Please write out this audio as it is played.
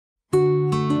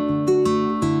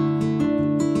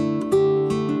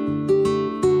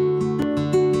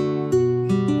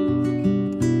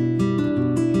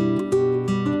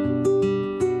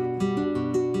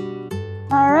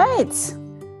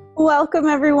Welcome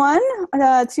everyone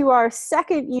to our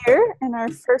second year and our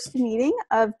first meeting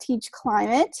of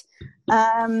TeachClimate.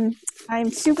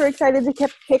 I'm super excited to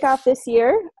kick off this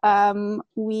year.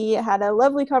 We had a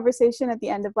lovely conversation at the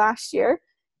end of last year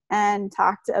and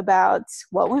talked about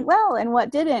what went well and what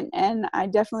didn't. And I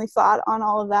definitely thought on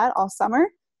all of that all summer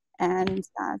and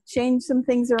changed some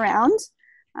things around.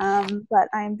 But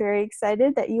I'm very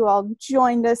excited that you all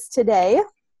joined us today.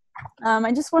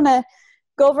 I just want to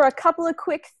go over a couple of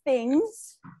quick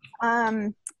things.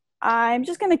 I'm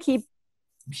just going to keep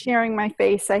sharing my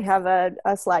face. I have a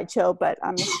slideshow, but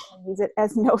I'm just going to use it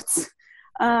as notes.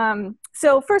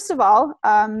 So first of all,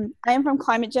 I am from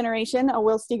Climate Generation, a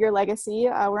Will Steger legacy.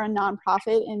 We're a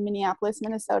nonprofit in Minneapolis,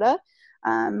 Minnesota.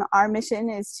 Our mission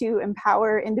is to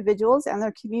empower individuals and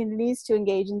their communities to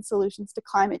engage in solutions to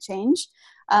climate change.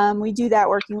 We do that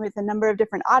working with a number of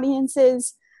different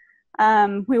audiences.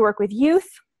 We work with youth,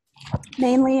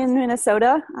 mainly in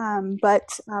Minnesota, but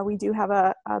we do have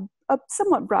a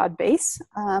somewhat broad base.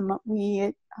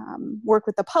 We work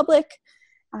with the public,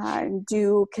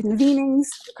 do convenings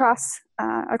across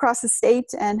the state,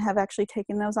 and have actually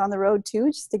taken those on the road too,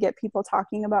 just to get people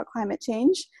talking about climate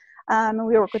change. And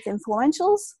we work with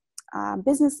influentials,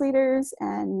 business leaders,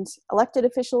 and elected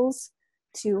officials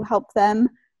to help them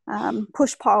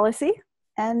push policy.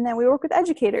 And then we work with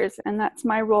educators, and that's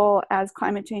my role as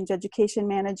climate change education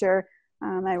manager.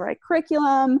 I write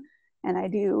curriculum, and I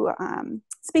do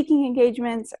speaking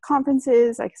engagements at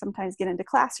conferences. I sometimes get into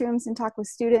classrooms and talk with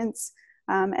students.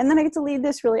 And then I get to lead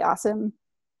this really awesome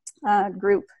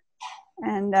group.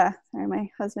 And sorry, my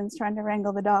husband's trying to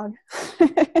wrangle the dog.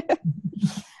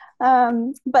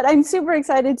 But I'm super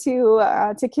excited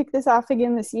to kick this off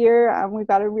again this year. We've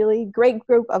got a really great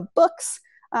group of books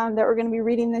that we're going to be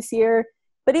reading this year.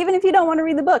 But even if you don't want to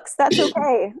read the books, that's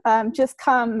okay. Just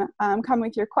come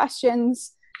with your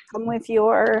questions, come with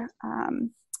your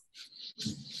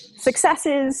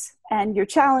successes and your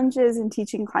challenges in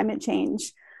teaching climate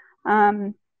change.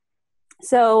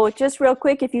 So just real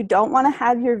quick, if you don't want to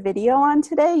have your video on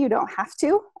today, you don't have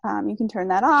to. You can turn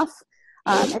that off.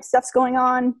 If stuff's going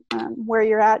on where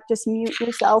you're at, just mute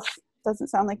yourself. Doesn't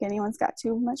sound like anyone's got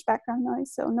too much background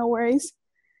noise, so no worries.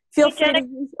 Feel free to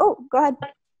use, oh, go ahead.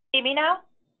 See me now?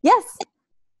 Yes.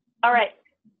 All right.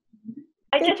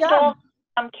 I Good just job. stole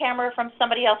some camera from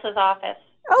somebody else's office.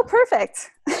 Oh,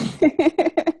 perfect.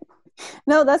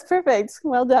 No, that's perfect.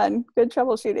 Well done. Good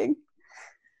troubleshooting.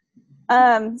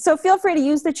 So feel free to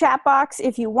use the chat box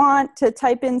if you want to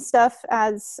type in stuff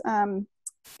as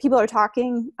people are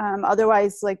talking.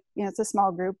 Otherwise, it's a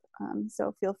small group.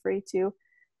 So feel free to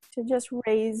just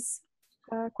raise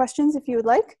questions if you would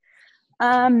like.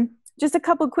 Just a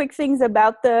couple quick things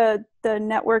about the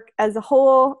network as a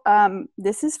whole.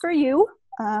 This is for you.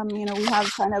 We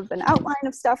have kind of an outline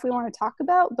of stuff we want to talk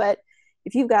about, but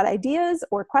if you've got ideas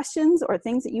or questions or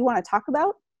things that you want to talk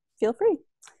about, feel free.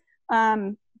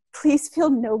 Please feel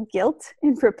no guilt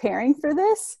in preparing for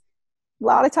this. A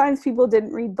lot of times people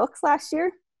didn't read books last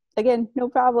year. Again, no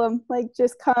problem.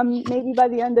 Just come. Maybe by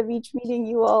the end of each meeting,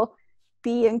 you will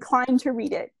be inclined to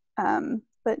read it.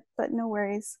 But no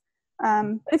worries.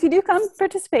 But if you do come,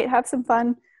 participate, have some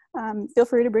fun. Feel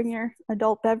free to bring your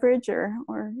adult beverage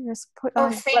or just put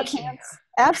on sweatpants.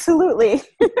 Absolutely.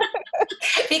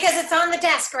 Because it's on the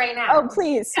desk right now. Oh,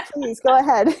 please go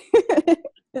ahead.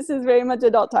 This is very much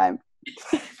adult time.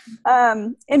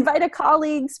 Invite a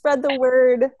colleague, spread the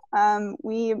word.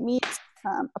 We meet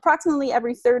approximately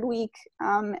every third week.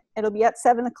 It'll be at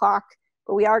 7 o'clock,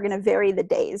 but we are going to vary the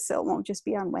days, so it won't just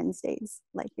be on Wednesdays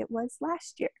like it was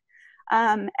last year.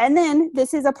 And then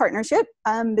this is a partnership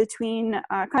between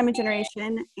Climate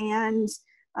Generation and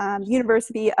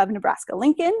University of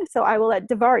Nebraska-Lincoln. So I will let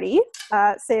Devarti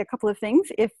say a couple of things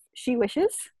if she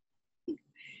wishes.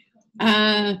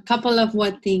 A couple of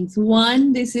what things.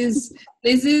 One, this is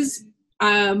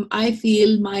I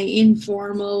feel my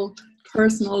informal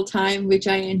personal time, which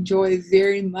I enjoy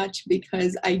very much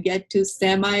because I get to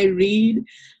semi-read,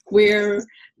 where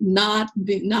not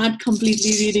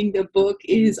completely reading the book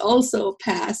is also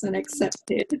passed and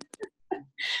accepted.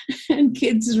 And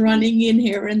kids running in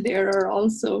here and there are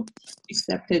also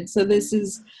accepted. So this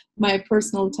is my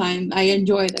personal time. I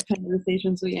enjoy the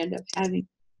conversations we end up having.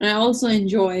 And I also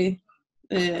enjoy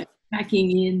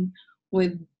packing in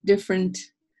with different,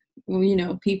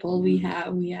 people. We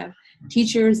have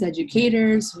teachers,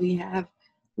 educators, we have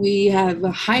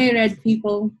higher ed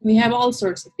people. We have all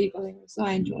sorts of people here, so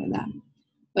I enjoy that.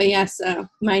 But yes,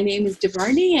 my name is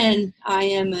Devarti, and I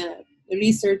am a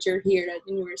researcher here at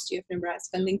University of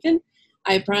Nebraska-Lincoln.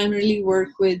 I primarily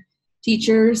work with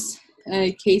teachers,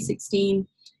 K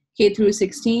through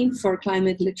 16 for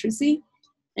climate literacy.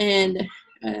 And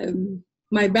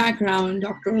my background,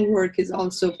 doctoral work, is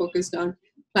also focused on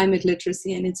climate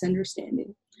literacy and its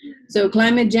understanding. So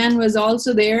Climate Gen was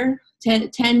also there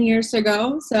 10 years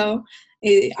ago. So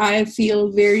I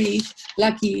feel very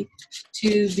lucky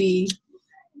to be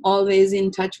always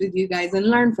in touch with you guys and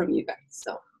learn from you guys.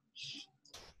 So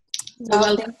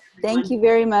welcome. Thank you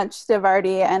very much,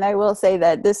 Devarti. And I will say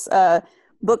that this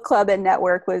book club and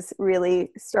network was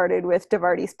really started with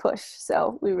Devarti's push.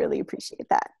 So we really appreciate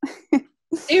that.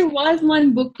 There was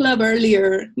one book club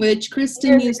earlier, which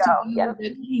Kristen used to do.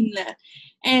 Yep.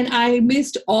 And I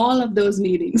missed all of those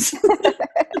meetings.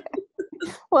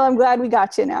 Well, I'm glad we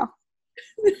got you now.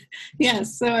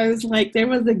 Yes, so I was like, there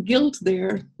was a guilt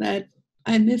there that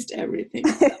I missed everything.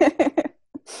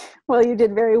 Well, you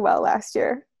did very well last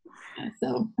year.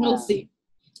 So we'll see.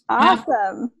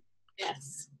 Awesome.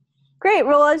 Yes. Great.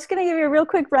 Well, I'm just going to give you a real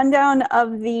quick rundown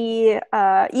of the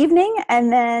evening,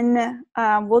 and then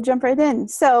we'll jump right in.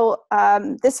 So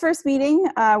this first meeting,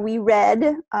 we read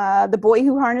The Boy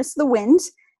Who Harnessed the Wind,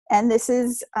 and this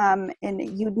is a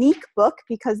unique book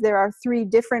because there are 3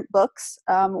 different books,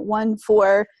 one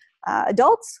for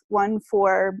adults, one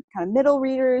for kind of middle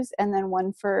readers, and then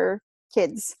one for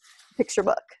kids, picture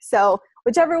book. So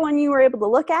whichever one you were able to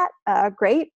look at,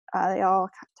 great. They all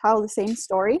tell the same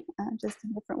story, just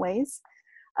in different ways.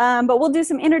 But we'll do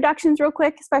some introductions real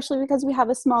quick, especially because we have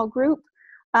a small group.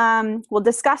 We'll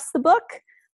discuss the book.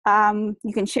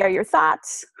 You can share your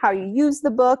thoughts, how you use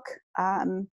the book,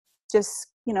 just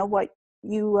what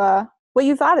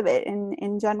you thought of it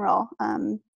in general.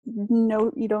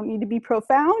 No, you don't need to be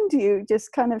profound. You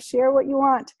just kind of share what you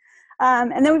want.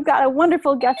 And then we've got a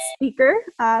wonderful guest speaker,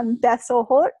 Beth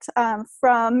Solhort,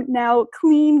 from now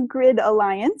Clean Grid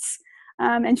Alliance.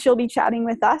 And she'll be chatting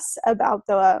with us about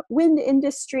the wind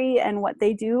industry and what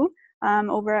they do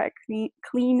over at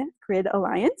Clean Grid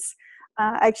Alliance.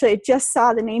 Actually, I just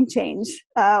saw the name change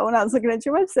when I was looking at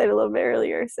your website a little bit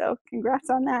earlier, so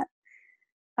congrats on that.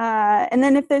 And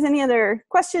then if there's any other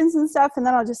questions and stuff, and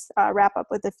then I'll just wrap up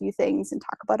with a few things and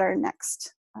talk about our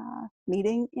next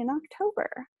meeting in October.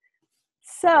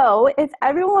 So if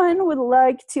everyone would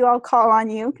like to, I'll call on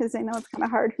you because I know it's kind of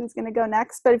hard who's going to go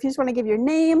next, but if you just want to give your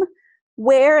name,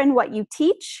 where and what you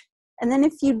teach, and then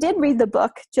if you did read the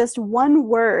book, just one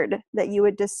word that you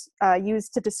would just use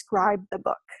to describe the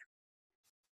book.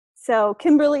 So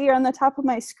Kimberly, you're on the top of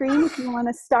my screen if you want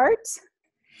to start.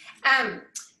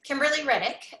 Kimberly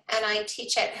Reddick, and I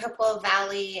teach at Hopewell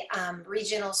Valley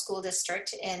Regional School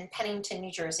District in Pennington,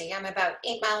 New Jersey. I'm about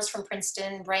 8 miles from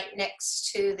Princeton, right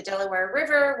next to the Delaware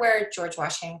River where George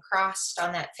Washington crossed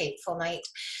on that fateful night.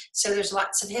 So there's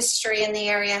lots of history in the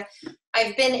area.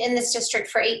 I've been in this district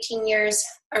for 18 years.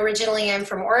 Originally, I'm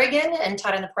from Oregon and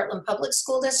taught in the Portland Public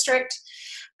School District.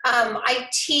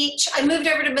 I moved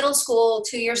over to middle school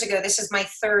 2 years ago. This is my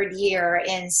 3rd year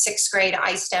in 6th grade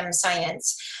iSTEM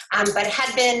science, but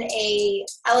had been a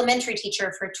elementary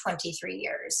teacher for 23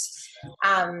 years.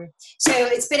 So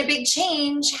it's been a big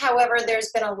change. However,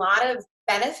 there's been a lot of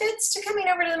benefits to coming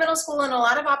over to the middle school and a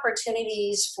lot of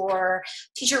opportunities for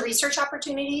teacher research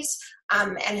opportunities,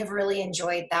 and have really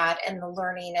enjoyed that and the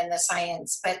learning and the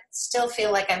science, but still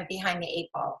feel like I'm behind the 8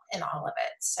 ball in all of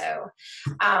it. So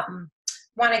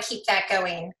want to keep that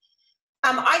going.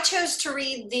 I chose to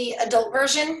read the adult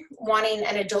version, wanting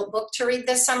an adult book to read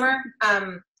this summer.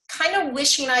 Kind of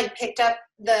wishing I'd picked up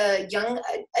the young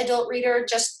adult reader,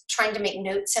 just trying to make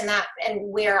notes in that and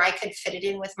where I could fit it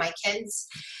in with my kids.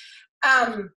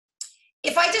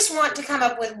 If I just want to come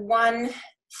up with one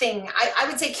thing, I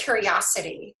would say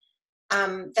curiosity.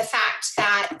 The fact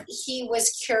that he was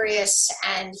curious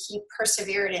and he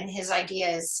persevered in his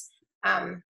ideas,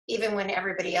 even when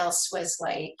everybody else was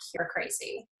like, you're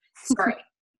crazy. Sorry.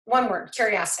 One word,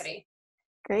 curiosity.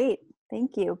 Great.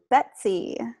 Thank you.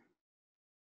 Betsy.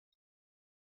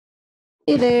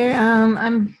 Hey there,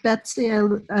 I'm Betsy. I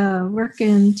work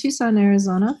in Tucson,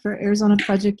 Arizona for Arizona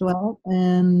Project Well,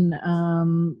 and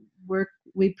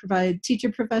we provide teacher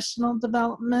professional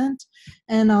development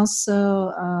and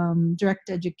also direct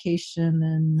education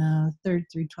in 3rd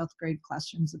through 12th grade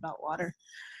classrooms about water.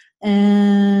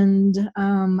 And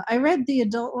I read the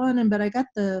adult one, but I got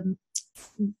the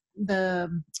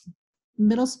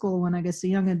middle school one, I guess the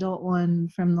young adult one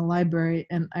from the library,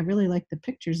 and I really like the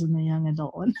pictures in the young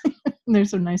adult one. There's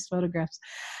some nice photographs.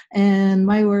 And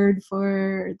my word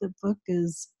for the book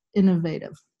is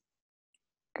innovative.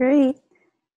 Great.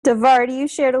 Devarti, you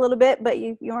shared a little bit, but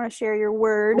you want to share your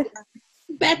word.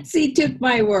 Betsy took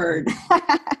my word.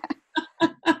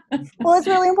 Well, it's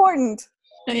really important.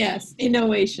 Yes,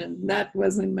 innovation. That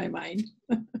was in my mind.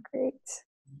 Great.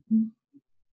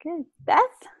 Good. Beth?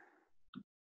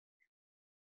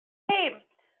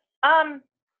 I'm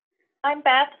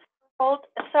Beth.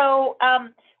 So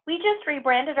we just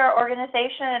rebranded our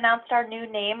organization and announced our new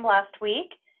name last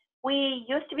week. We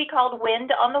used to be called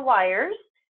Wind on the Wires,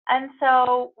 and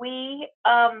so we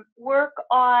work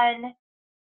on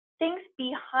things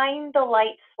behind the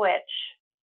light switch,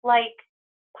 like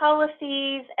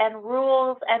policies and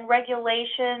rules and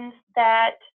regulations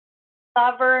that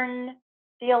govern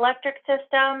the electric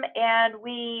system, and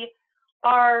we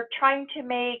are trying to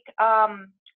make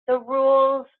the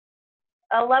rules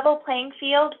a level playing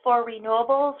field for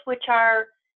renewables, which are,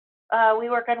 we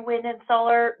work on wind and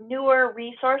solar, newer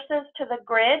resources to the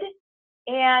grid.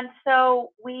 And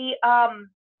so we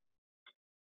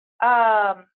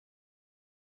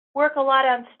work a lot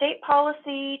on state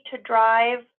policy to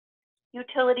drive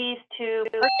utilities to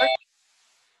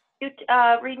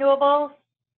renewables.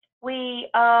 We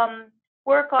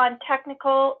work on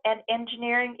technical and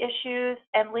engineering issues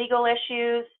and legal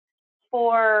issues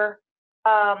for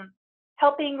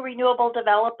helping renewable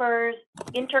developers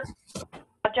inter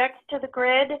projects to the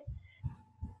grid,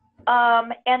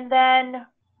 and then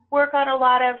work on a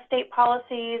lot of state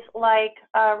policies like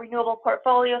renewable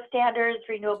portfolio standards,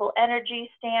 renewable energy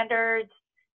standards,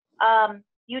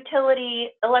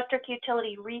 electric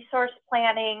utility resource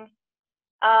planning,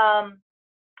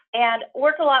 and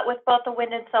work a lot with both the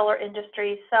wind and solar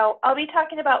industries. So I'll be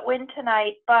talking about wind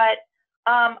tonight, but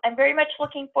I'm very much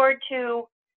looking forward to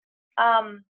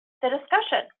the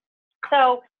discussion.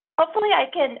 So hopefully I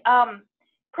can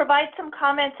provide some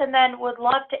comments and then would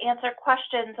love to answer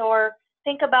questions or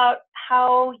think about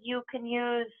how you can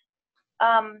use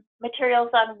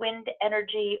materials on wind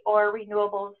energy or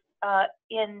renewables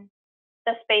in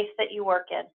the space that you work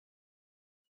in.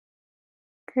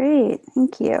 Great,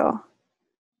 thank you.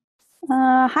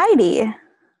 Heidi.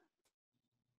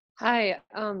 Hi,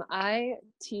 I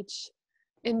teach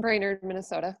in Bryan,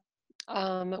 Minnesota.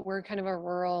 We're kind of a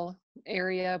rural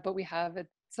area, but we have,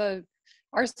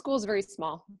 our school is very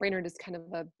small. Brainerd is kind of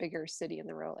a bigger city in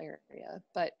the rural area,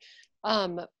 but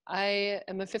I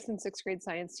am a 5th and 6th grade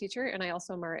science teacher, and I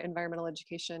also am our environmental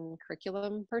education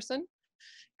curriculum person,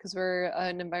 because we're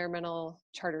an environmental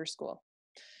charter school.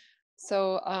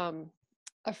 So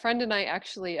a friend and I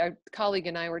actually, a colleague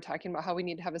and I were talking about how we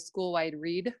need to have a school-wide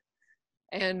read,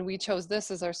 and we chose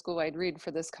this as our school-wide read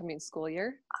for this coming school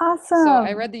year. Awesome. So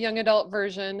I read the young adult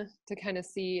version to kind of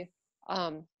see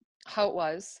how it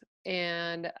was,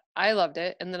 and I loved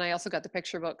it. And then I also got the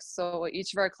picture books. So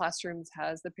each of our classrooms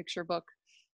has the picture book,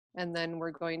 and then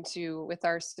we're going to, with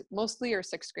our, mostly our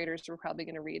 6th graders, we're probably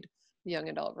going to read the young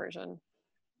adult version.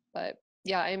 But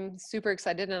yeah, I'm super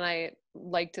excited, and I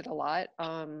liked it a lot.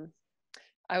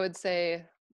 I would say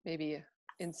maybe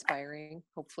inspiring,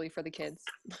 hopefully for the kids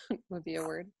would be a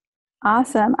word.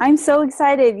 Awesome. I'm so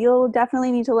excited. You'll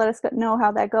definitely need to let us know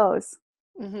how that goes.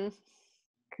 Mm-hmm.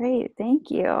 Great, thank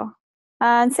you.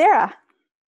 And Sarah,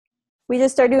 we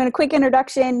just started doing a quick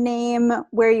introduction, name,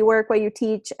 where you work, what you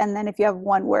teach, and then if you have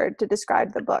one word to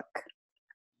describe the book.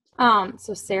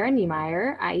 So Sarah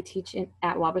Niemeyer, I teach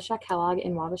at Wabasha Kellogg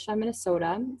in Wabasha,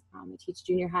 Minnesota. I teach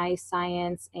junior high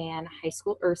science and high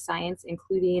school earth science,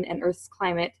 including an Earth's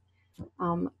climate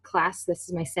class. This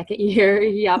is my 2nd year,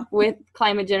 yep, with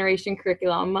climate generation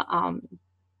curriculum.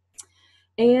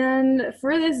 And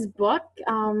for this book,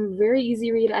 very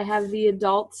easy read. I have the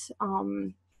adult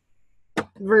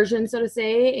version, so to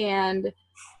say, and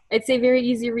I'd say very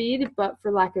easy read, but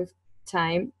for lack of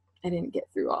time, I didn't get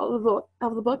through all of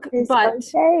the book, but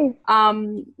okay.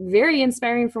 Very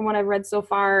inspiring from what I've read so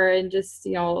far, and just,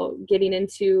 you know, getting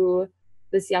into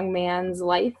this young man's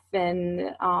life and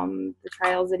the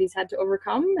trials that he's had to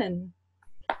overcome. And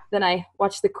then I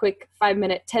watched the quick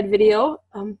 5-minute TED video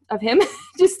of him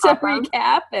just to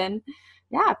recap, and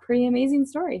yeah, pretty amazing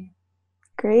story.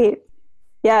 Great.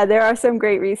 Yeah, there are some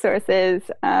great resources,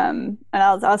 and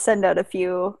I'll send out a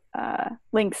few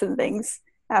links and things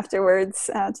afterwards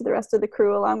to the rest of the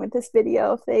crew along with this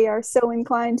video if they are so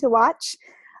inclined to watch.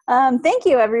 Thank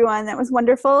you, everyone. That was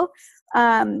wonderful.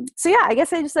 So yeah, I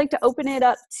guess I'd just like to open it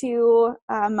up to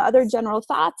other general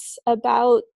thoughts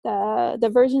about the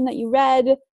version that you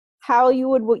read, how you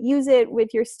would use it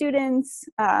with your students,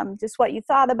 just what you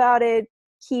thought about it,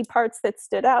 key parts that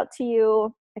stood out to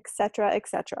you, etc.,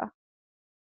 etc.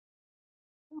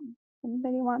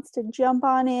 Anybody wants to jump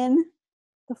on in?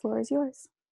 The floor is yours.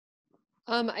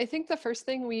 I think the first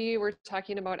thing we were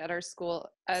talking about at our school,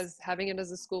 as having it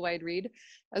as a school-wide read,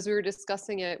 as we were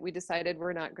discussing it, we decided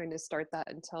we're not going to start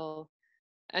that until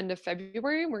end of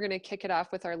February. We're going to kick it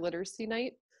off with our literacy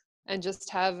night and just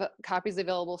have copies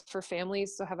available for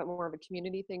families, so have it more of a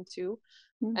community thing too.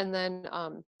 Mm-hmm. And then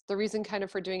the reason kind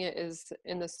of for doing it is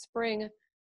in the spring,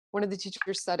 one of the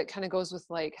teachers said it kind of goes with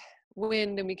like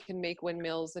wind, and we can make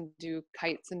windmills and do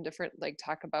kites and different, like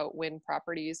talk about wind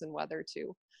properties and weather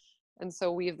too. And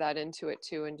so weave that into it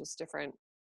too, and just different,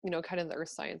 you know, kind of the earth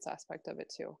science aspect of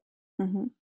it too. Mm-hmm.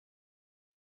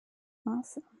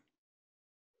 Awesome.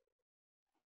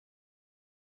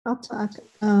 I'll talk.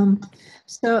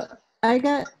 So I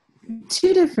got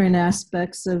two different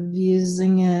aspects of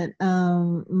using it.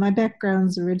 My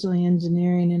background's originally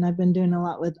engineering, and I've been doing a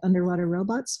lot with underwater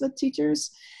robots with teachers.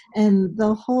 And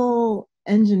the whole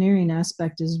engineering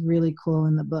aspect is really cool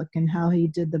in the book, and how he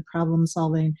did the problem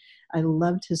solving. I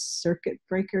loved his circuit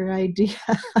breaker idea.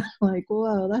 Like,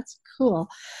 whoa, that's cool.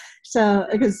 So,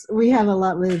 because we have a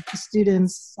lot with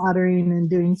students soldering and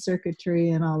doing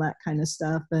circuitry and all that kind of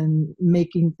stuff, and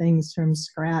making things from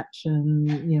scratch, and,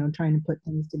 you know, trying to put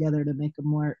things together to make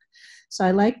them work. So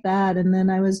I like that. And then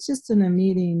I was just in a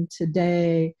meeting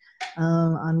today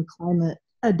on climate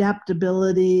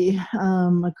adaptability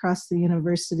across the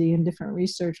university and different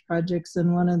research projects.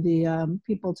 And one of the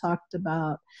people talked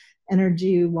about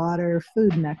energy, water,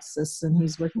 food nexus, and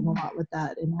he's working a lot with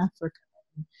that in Africa.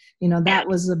 You know, that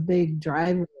was a big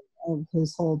driver of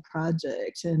his whole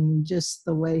project, and just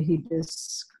the way he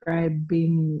described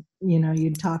being, you know,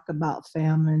 you talk about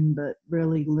famine, but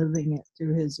really living it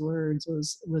through his words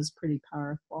was pretty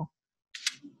powerful.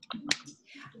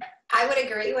 I would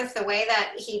agree with the way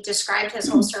that he described his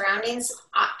whole surroundings.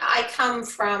 I come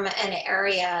from an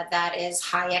area that is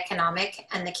high economic,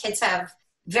 and the kids have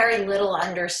very little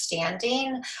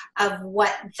understanding of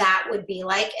what that would be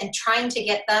like, and trying to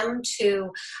get them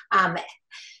to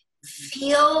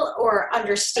feel or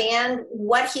understand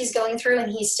what he's going through,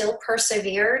 and he still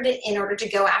persevered in order to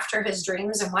go after his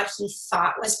dreams and what he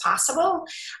thought was possible.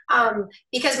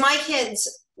 Because my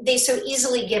kids, they so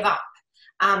easily give up.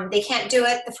 They can't do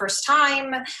it the first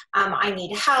time. I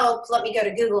need help. Let me go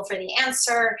to Google for the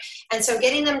answer. And so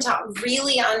getting them to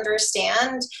really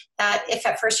understand that if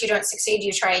at first you don't succeed,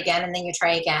 you try again, and then you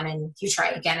try again, and you try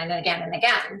again and again and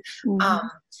again. Mm-hmm.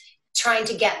 Trying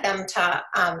to get them to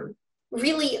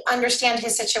really understand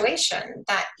his situation,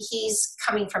 that he's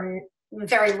coming from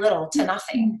very little to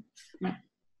nothing.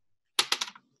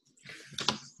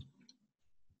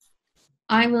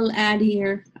 I will add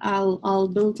here, I'll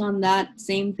build on that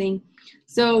same thing.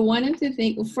 So one of the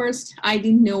things, first, I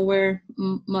didn't know where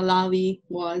Malawi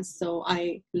was, so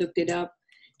I looked it up.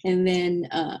 And then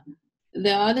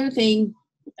the other thing,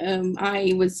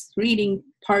 I was reading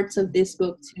parts of this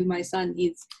book to my son.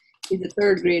 He's a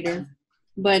third grader.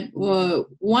 But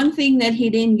one thing that he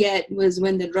didn't get was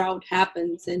when the drought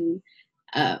happens and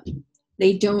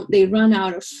they run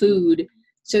out of food.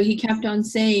 So he kept on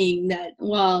saying that,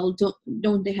 well,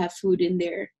 don't they have food in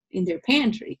their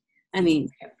pantry? I mean,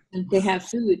 don't they have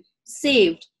food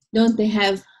saved? Don't they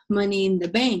have money in the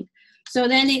bank? So I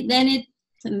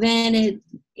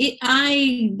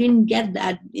didn't get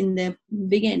that in the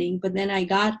beginning, but then I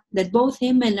got that both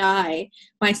him and I,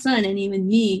 my son, and even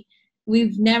me,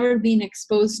 we've never been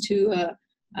exposed to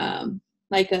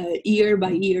like a year by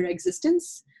year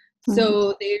existence. Mm-hmm.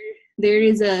 So there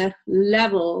is a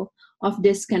level of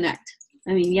disconnect.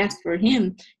 I mean, yes, for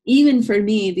him, even for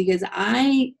me, because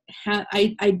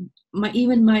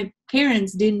even my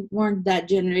parents weren't that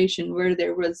generation where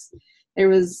there was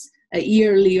a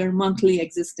yearly or monthly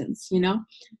existence, you know.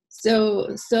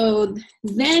 So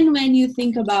then when you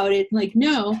think about it, like,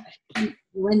 no,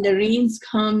 when the rains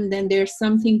come, then there's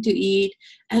something to eat,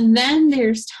 and then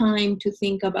there's time to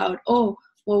think about, oh,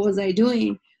 what was I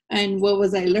doing and what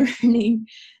was I learning?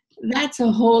 That's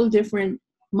a whole different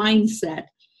mindset.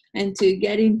 And to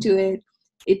get into it,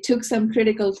 it took some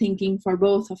critical thinking for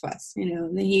both of us. You know,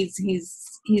 he's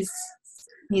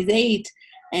 8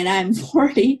 and I'm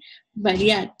 40, but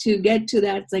yet to get to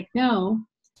that, it's like, no,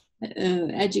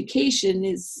 education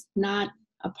is not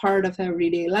a part of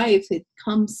everyday life. It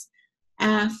comes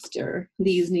after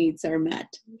these needs are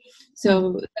met.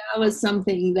 So that was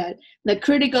something that the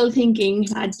critical thinking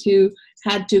had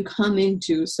to come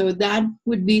into. So that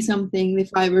would be something, if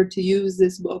I were to use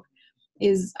this book,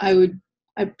 is I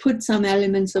put some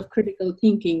elements of critical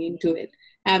thinking into it,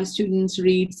 have students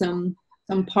read some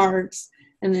parts,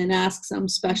 and then ask some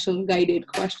special guided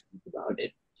questions about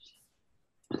it.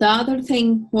 The other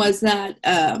thing was that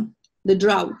the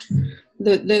drought.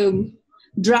 The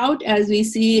drought as we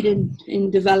see it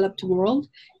in developed world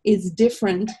is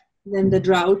different than the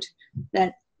drought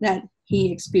that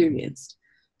he experienced.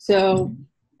 So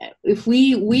if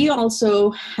we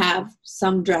also have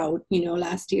some drought, you know,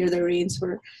 last year the rains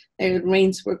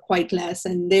were quite less,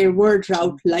 and there were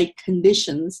drought-like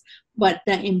conditions, but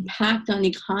the impact on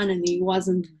economy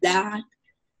wasn't that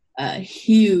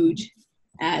huge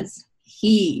as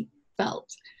he felt.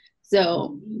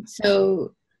 So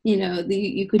you know,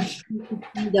 you could see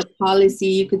the policy,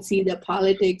 you could see the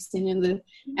politics, and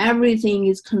everything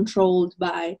is controlled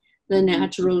by the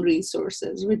natural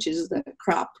resources, which is the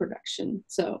crop production.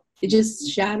 So it just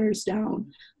shatters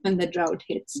down when the drought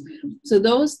hits. So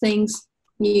those things,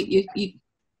 you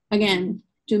again,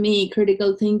 to me,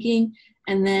 critical thinking,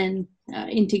 and then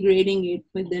integrating it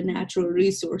with the natural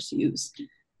resource use.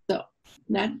 So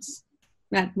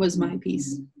that was my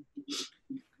piece.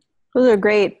 Those are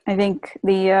great. I think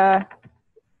the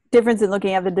difference in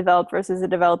looking at the developed versus the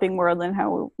developing world and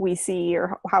how we see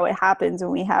or how it happens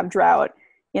when we have drought,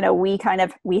 you know, we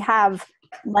have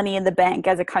money in the bank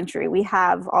as a country. We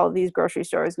have all of these grocery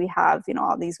stores. We have, you know,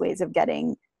 all these ways of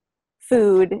getting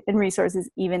food and resources,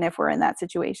 even if we're in that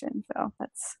situation. So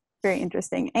that's very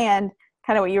interesting. And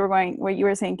kind of what you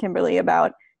were saying, Kimberly,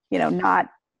 about, you know, not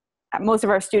most of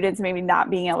our students maybe not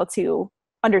being able to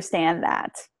understand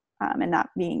that. And not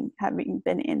having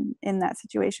been in that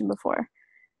situation before.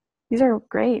 These are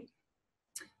great.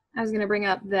 I was going to bring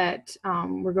up that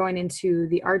we're going into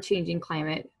the our changing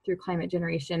climate through climate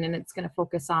generation, and it's going to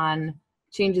focus on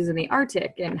changes in the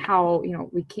Arctic and how, you know,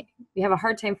 we have a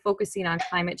hard time focusing on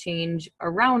climate change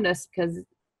around us because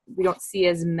we don't see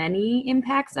as many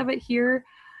impacts of it here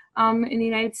in the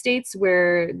United States,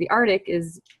 where the Arctic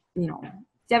is, you know,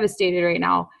 devastated right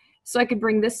now. So I could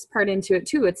bring this part into it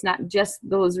too. It's not just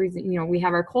those reasons, you know, we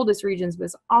have our coldest regions, but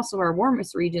it's also our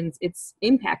warmest regions. It's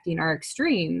impacting our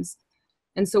extremes.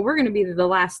 And so we're going to be the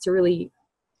last to really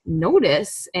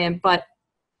notice. But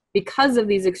because of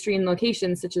these extreme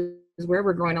locations, such as where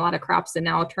we're growing a lot of crops and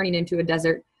now turning into a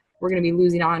desert, we're going to be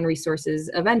losing on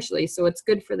resources eventually. So it's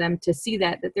good for them to see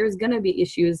that there's going to be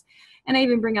issues. And I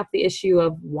even bring up the issue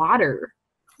of water.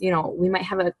 You know, we might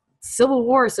have a civil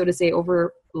war, so to say,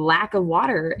 over lack of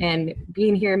water. And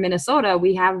being here in Minnesota,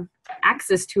 we have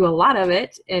access to a lot of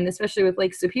it, and especially with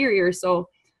Lake Superior. So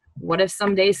what if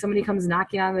someday somebody comes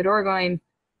knocking on the door going,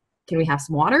 can we have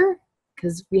some water?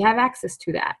 Because we have access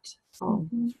to that. So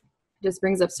it just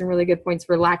brings up some really good points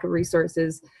for lack of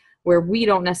resources where we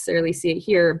don't necessarily see it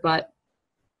here, but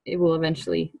it will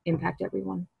eventually impact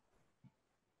everyone.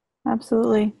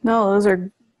 Absolutely. No, those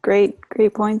are great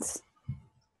points.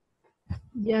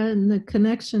 Yeah, and the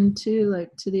connection too,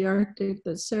 like to the Arctic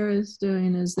that Sarah's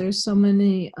doing, is there's so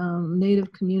many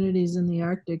native communities in the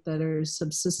Arctic that are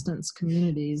subsistence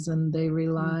communities, and they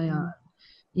rely on,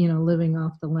 you know, living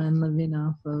off the land, living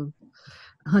off of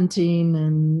hunting,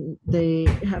 and they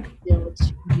have to deal with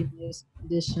changing those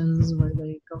conditions where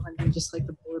they go hunting just like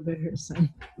the polar bears. And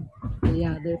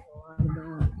yeah, there's a lot of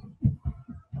that.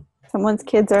 Someone's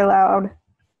kids are loud.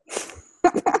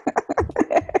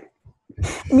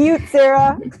 Mute,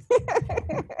 Sarah.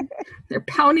 They're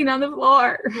pounding on the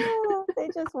floor. Oh, they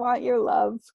just want your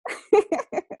love.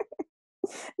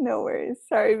 No worries.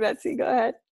 Sorry, Betsy. Go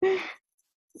ahead.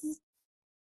 That's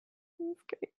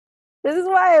great. This is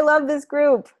why I love this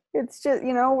group. It's just,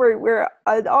 you know, we're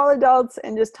all adults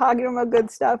and just talking about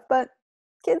good stuff, but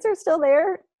kids are still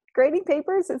there grading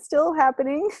papers. It's still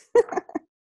happening.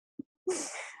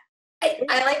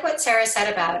 I like what Sarah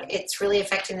said about it's really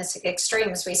affecting the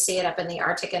extremes. We see it up in the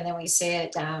Arctic, and then we see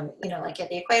it down, you know, like at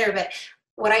the equator. But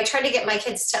what I try to get my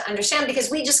kids to understand, because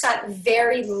we just got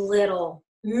very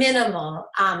minimal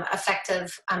effect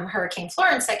of Hurricane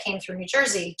Florence that came through New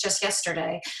Jersey just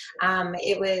yesterday.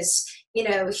 It was, you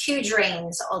know, huge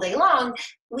rains all day long.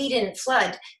 We didn't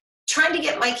flood. Trying to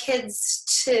get my kids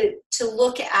to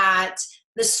look at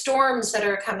the storms that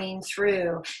are coming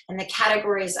through and the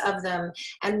categories of them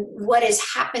and what is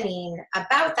happening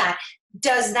about that.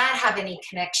 Does that have any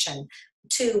connection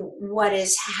to what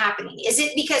is happening? Is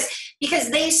it because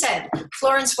they said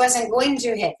Florence wasn't going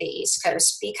to hit the East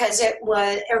Coast because it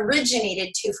was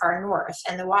originated too far north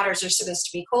and the waters are supposed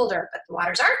to be colder, but the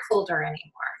waters aren't colder anymore,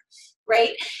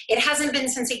 right? It hasn't been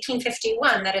since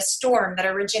 1851 that a storm that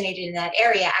originated in that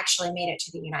area actually made it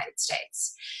to the United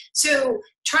States. So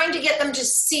trying to get them to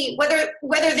see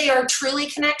whether they are truly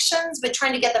connections, but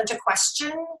trying to get them to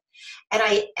question. And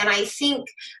I think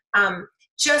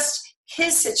just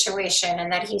his situation,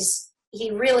 and that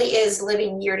he really is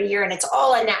living year to year, and it's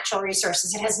all on natural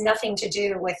resources. It has nothing to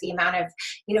do with the amount of,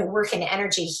 you know, work and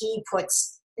energy he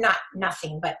puts, not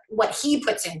nothing, but what he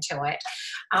puts into it.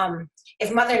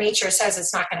 If Mother Nature says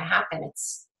it's not going to happen,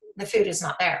 the food is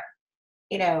not there,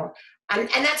 you know, and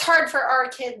that's hard for our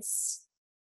kids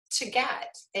to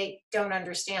get. They don't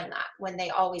understand that when they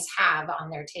always have on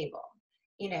their table,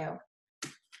 you know.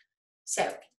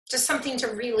 So just something to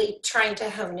really trying to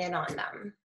hone in on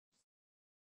them.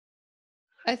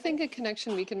 I think a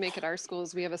connection we can make at our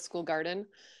schools, we have a school garden.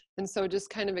 And so just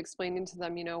kind of explaining to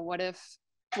them, you know, what if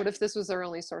what if this was our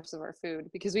only source of our food?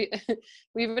 Because we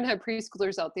we even had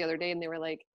preschoolers out the other day and they were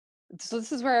like, so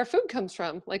this is where our food comes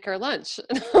from, like our lunch.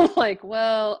 And I'm like,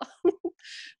 well,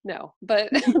 no, but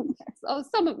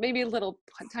some, maybe a little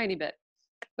tiny bit,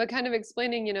 but kind of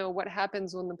explaining, you know, what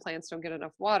happens when the plants don't get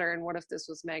enough water, and what if this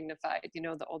was magnified? You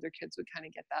know, the older kids would kind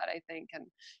of get that, I think. And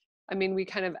I mean, we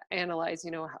kind of analyze,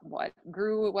 you know, what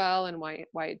grew well and why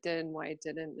it did and why it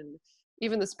didn't. And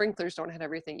even the sprinklers don't hit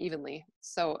everything evenly.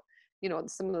 So, you know,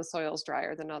 some of the soil's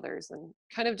drier than others, and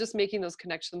kind of just making those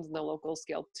connections in the local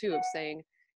scale too, of saying,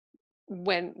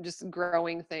 when just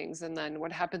growing things, and then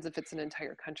what happens if it's an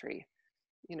entire country,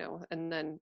 you know, and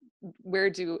then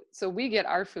so we get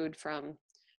our food from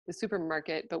the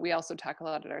supermarket, but we also talk a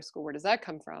lot at our school, where does that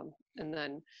come from? And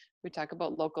then we talk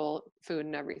about local food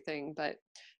and everything. But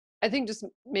I think just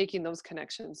making those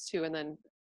connections too, and then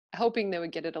hoping they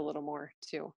would get it a little more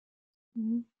too.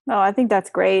 Oh, I think that's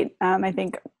great. I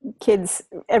think kids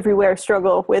everywhere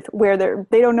struggle with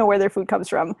they don't know where their food comes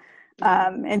from.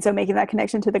 And so making that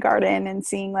connection to the garden and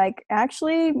seeing, like,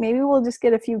 actually, maybe we'll just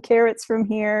get a few carrots from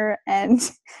here and,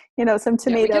 you know, some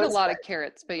tomatoes. Yeah, we get a lot of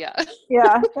carrots, but yeah.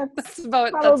 Yeah, that's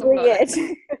about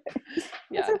it.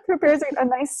 Yeah. It prepares a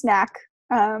nice snack.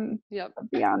 Yep.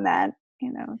 Beyond that,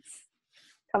 you know, it's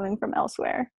coming from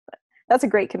elsewhere. But that's a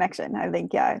great connection. I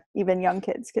think, yeah, even young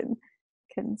kids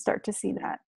can start to see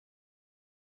that.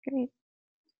 Great.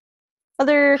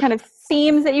 Other kind of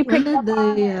themes that you picked up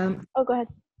on? Oh, go ahead.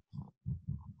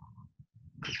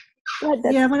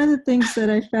 Yeah, one of the things that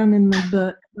I found in my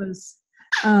book was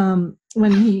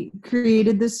when he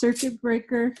created the circuit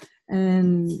breaker,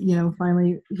 and, you know,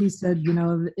 finally he said, you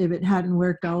know, if it hadn't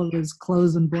worked, all of his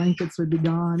clothes and blankets would be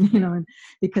gone, you know, and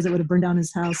because it would have burned down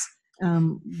his house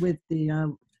with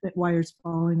the wires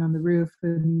falling on the roof.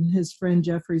 And his friend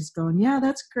Jeffrey's going, yeah,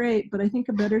 that's great, but I think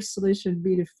a better solution would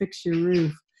be to fix your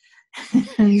roof.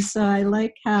 And so I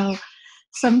like how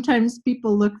sometimes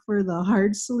people look for the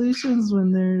hard solutions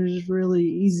when there's really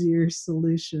easier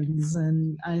solutions,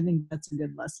 and I think that's a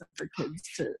good lesson for kids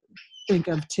to think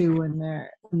of too when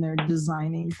they're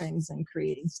designing things and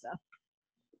creating stuff.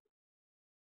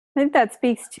 I think that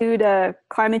speaks to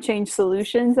climate change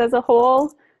solutions as a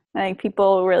whole. I think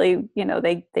people really, you know,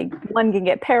 they one can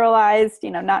get paralyzed,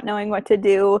 you know, not knowing what to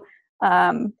do.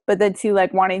 But then two,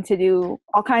 like wanting to do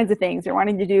all kinds of things, or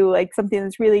wanting to do like something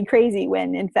that's really crazy,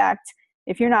 when in fact,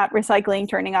 if you're not recycling,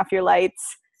 turning off your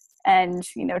lights, and,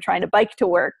 you know, trying to bike to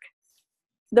work,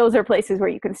 those are places where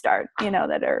you can start, you know,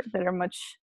 that are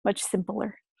much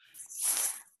simpler.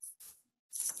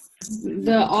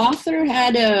 The author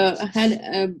had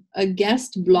a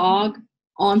guest blog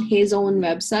on his own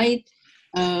website,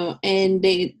 and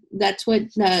that's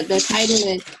what the title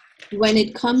is. When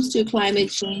it comes to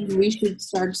climate change, we should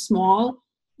start small,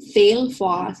 fail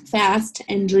fast,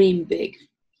 and dream big.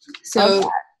 So.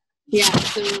 Yeah,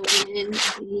 so and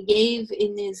he gave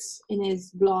in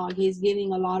his blog, he's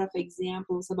giving a lot of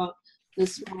examples about the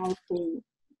small thing.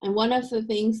 And one of the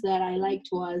things that I liked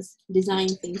was design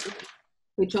thinking,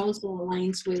 which also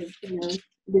aligns with, you know,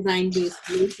 design-based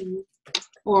solutions,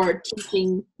 or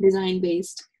teaching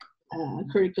design-based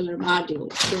curricular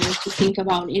modules. So to think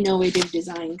about innovative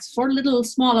designs for little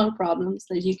smaller problems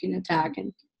that you can attack,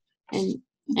 and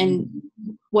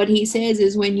what he says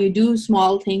is, when you do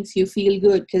small things, you feel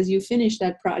good because you finish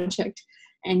that project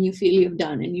and you feel you've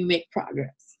done and you make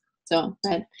progress. So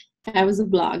that was a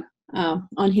blog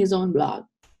on his own blog.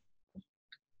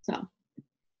 So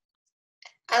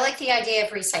I like the idea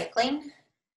of recycling.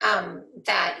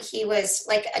 That he was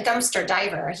like a dumpster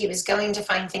diver. He was going to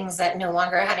find things that no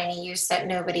longer had any use, that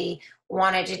nobody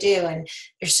wanted to do. And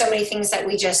there's so many things that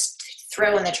we just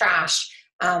throw in the trash.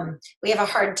 We have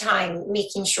a hard time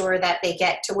making sure that they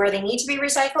get to where they need to be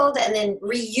recycled and then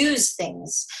reuse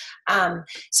things.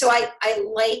 So I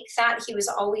like that he was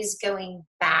always going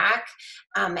back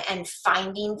and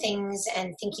finding things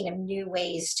and thinking of new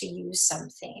ways to use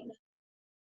something.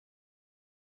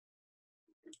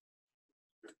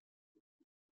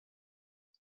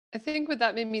 I think what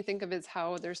that made me think of is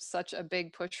how there's such a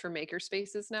big push for maker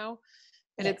spaces now.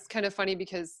 And It's kind of funny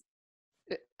because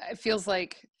it feels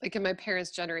like in my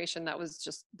parents' generation, that was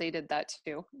just, they did that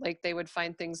too. Like they would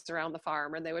find things around the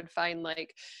farm, or they would find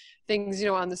like things, you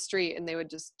know, on the street, and they would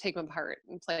just take them apart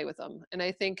and play with them. And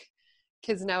I think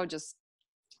kids now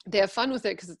they have fun with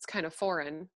it because it's kind of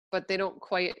foreign, but they don't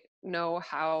quite know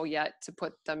how yet to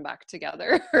put them back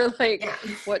together, or like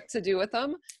what to do with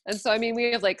them. And so, I mean,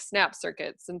 we have like snap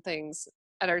circuits and things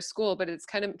at our school, but it's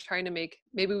kind of trying to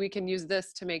maybe we can use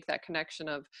this to make that connection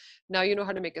of, now you know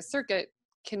how to make a circuit,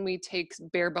 can we take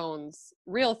bare bones,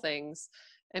 real things,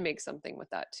 and make something with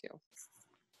that too?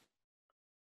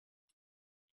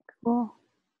 Cool.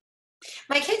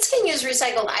 My kids can use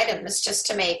recycled items just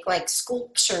to make like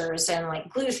sculptures and like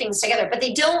glue things together, but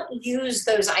they don't use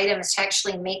those items to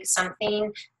actually make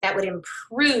something that would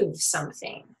improve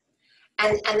something.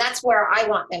 And that's where I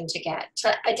want them to get,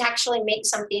 to actually make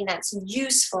something that's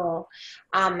useful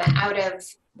out of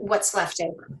what's left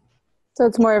over. So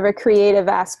it's more of a creative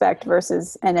aspect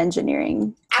versus an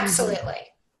engineering. Absolutely.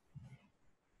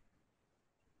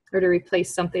 Or to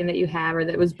replace something that you have or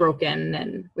that was broken,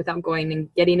 and without going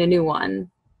and getting a new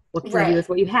one, what can you do with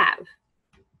what you have?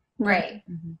 Right.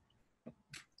 Mm-hmm.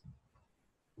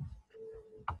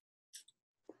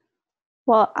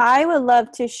 Well, I would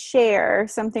love to share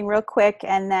something real quick,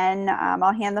 and then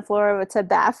I'll hand the floor over to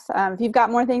Beth. If you've got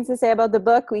more things to say about the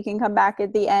book, we can come back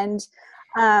at the end.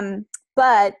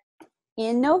 But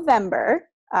in November,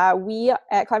 we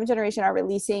at Climate Generation are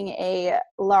releasing a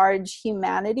large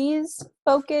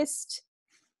humanities-focused,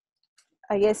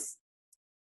 I guess,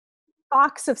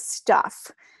 box of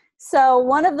stuff. So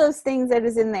one of those things that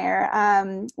is in there,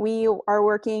 we are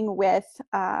working with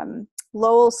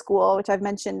Lowell School, which I've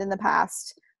mentioned in the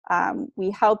past.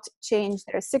 We helped change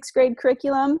their sixth grade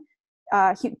curriculum,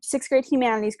 sixth grade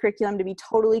humanities curriculum, to be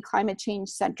totally climate change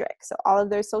centric. So all of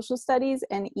their social studies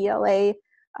and ELA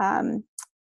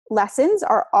lessons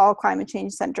are all climate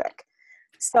change centric.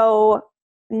 So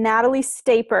Natalie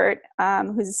Stapert,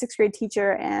 who's a sixth grade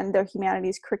teacher and their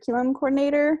humanities curriculum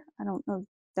coordinator, I don't know,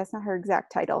 that's not her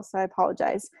exact title, so I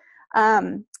apologize.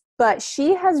 But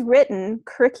she has written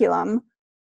curriculum,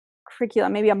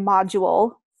 maybe a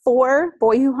module for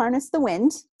Boy Who Harnessed the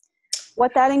Wind.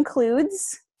 What that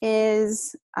includes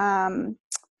is kind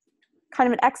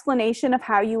of an explanation of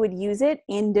how you would use it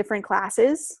in different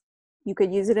classes. You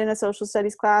could use it in a social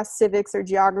studies class, civics or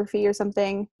geography or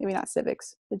something. Maybe not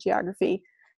civics, but geography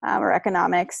or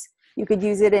economics. You could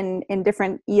use it in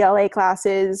different ELA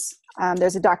classes.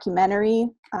 There's a documentary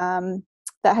that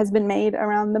has been made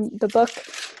around the book.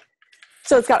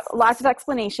 So it's got lots of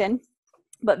explanation,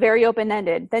 but very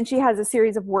open-ended. Then she has a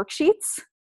series of worksheets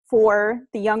for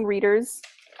the young readers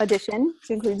edition, which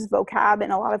includes vocab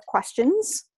and a lot of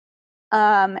questions.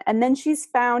 And then she's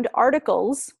found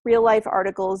articles, real-life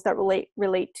articles that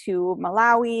relate to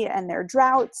Malawi and their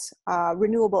droughts,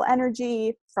 renewable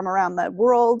energy from around the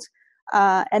world.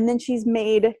 And then she's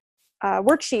made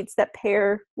worksheets that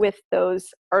pair with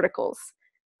those articles.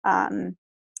 And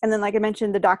then, like I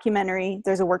mentioned, the documentary,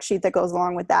 there's a worksheet that goes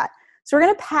along with that. So we're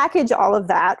going to package all of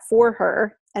that for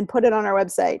her and put it on our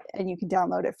website, and you can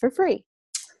download it for free.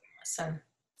 Awesome.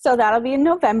 So that'll be in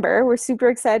November. We're super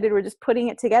excited. We're just putting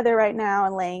it together right now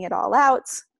and laying it all out.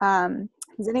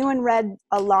 Has anyone read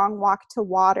A Long Walk to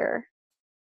Water?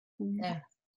 Yeah.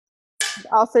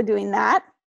 Also doing that.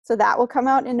 So that will come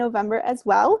out in November as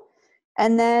well.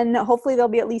 And then hopefully there'll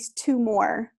be at least 2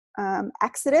 more.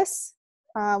 Exodus,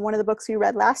 one of the books we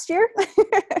read last year.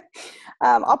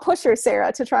 I'll push her,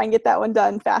 Sarah, to try and get that one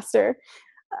done faster.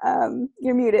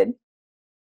 You're muted.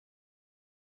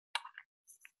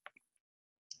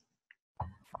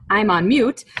 I'm on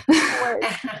mute.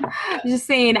 Just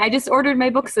saying, I just ordered my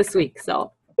books this week,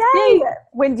 so. Yay!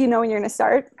 When do you know when you're going to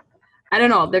start? I don't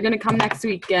know. They're going to come next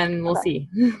week, and we'll see.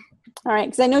 All right,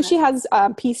 because I know she has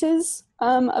pieces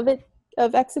of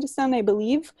Exodus done, I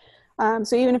believe.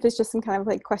 So even if it's just some kind of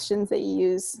like questions that you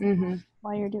use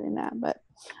while you're doing that, but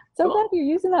so glad you're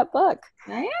using that book.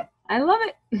 I love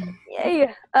it.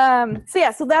 Yay!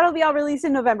 So that'll be all released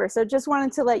in November. So just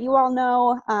wanted to let you all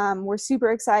know we're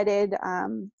super excited.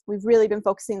 We've really been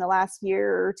focusing the last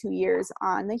year or 2 years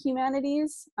on the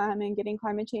humanities and getting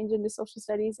climate change into social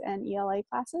studies and ELA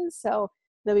classes. So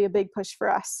there'll be a big push for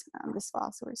us this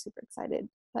fall. So we're super excited.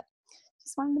 But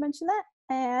just wanted to mention that.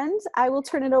 And I will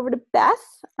turn it over to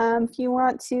Beth if you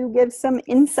want to give some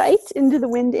insight into the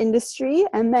wind industry,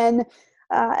 and then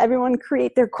everyone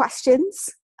create their questions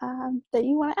that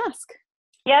you want to ask.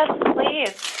 Yes,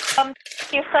 please. Thank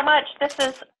you so much. This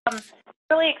is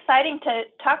really exciting to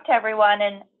talk to everyone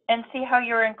and see how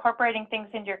you're incorporating things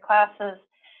into your classes.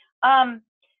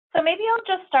 So maybe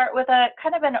I'll just start with a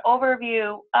kind of an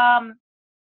overview.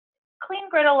 Clean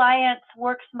Grid Alliance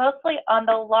works mostly on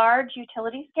the large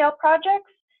utility scale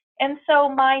projects. And so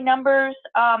my numbers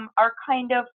are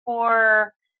kind of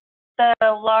for the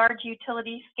large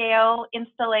utility scale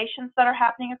installations that are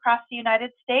happening across the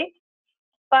United States.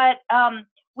 But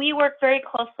we work very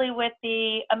closely with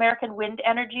the American Wind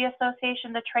Energy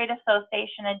Association, the trade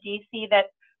association in DC that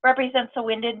represents the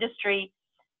wind industry.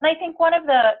 And I think one of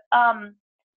the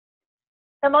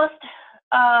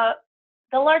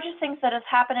largest things that has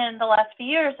happened in the last few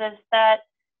years is that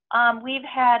we've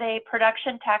had a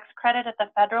production tax credit at the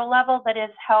federal level that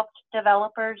has helped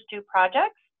developers do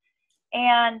projects.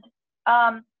 And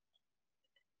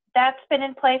That's been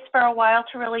in place for a while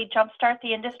to really jumpstart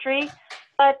the industry,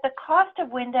 but the cost of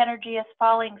wind energy is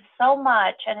falling so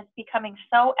much and it's becoming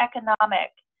so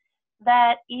economic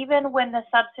that even when the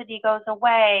subsidy goes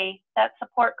away, that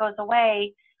support goes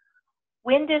away,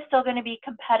 wind is still going to be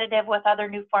competitive with other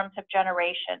new forms of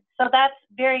generation. So that's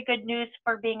very good news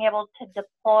for being able to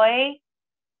deploy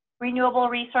renewable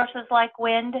resources like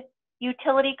wind.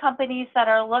 Utility companies that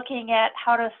are looking at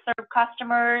how to serve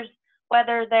customers,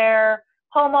 whether they're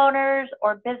homeowners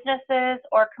or businesses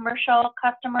or commercial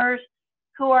customers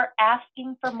who are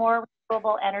asking for more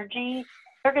renewable energy,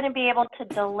 they're going to be able to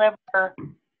deliver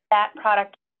that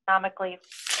product economically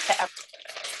to everyone.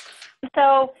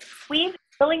 So we've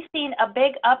really seen a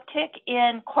big uptick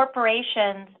in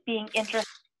corporations being interested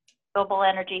in renewable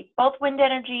energy, both wind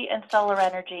energy and solar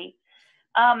energy.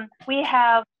 We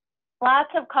have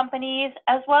lots of companies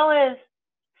as well as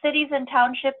cities and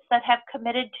townships that have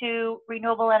committed to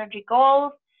renewable energy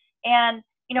goals, and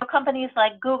companies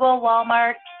like Google,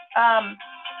 Walmart,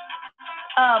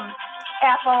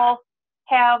 Apple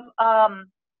have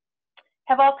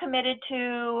all committed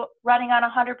to running on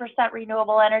 100%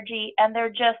 renewable energy, and they're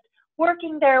just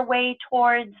working their way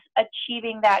towards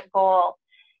achieving that goal.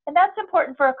 And that's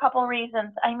important for a couple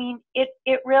reasons. I mean, it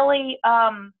really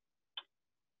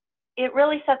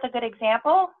sets a good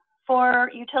example for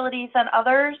utilities and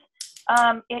others.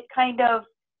 It kind of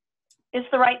is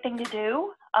the right thing to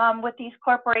do with these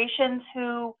corporations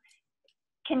who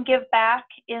can give back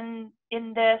in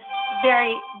this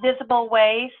very visible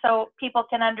way, so people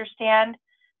can understand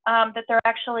that they're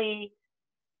actually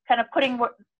kind of putting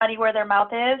money where their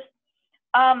mouth is.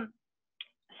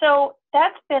 So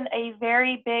that's been a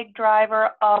very big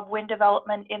driver of wind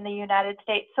development in the United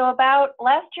States. So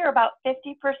last year, about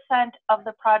 50% of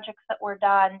the projects that were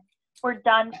done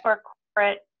for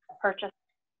corporate purchase.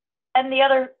 And the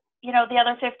other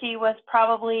 50 was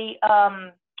probably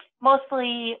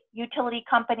mostly utility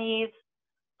companies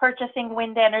purchasing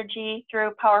wind energy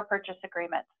through power purchase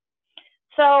agreements.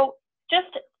 So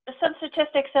just some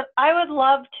statistics that I would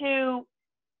love to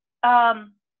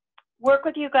work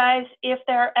with you guys if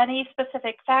there are any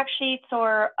specific fact sheets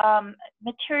or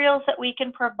materials that we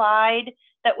can provide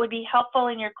that would be helpful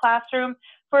in your classroom.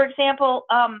 For example,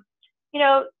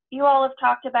 you all have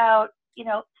talked about,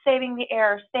 saving the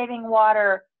air, saving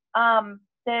water,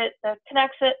 the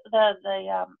connection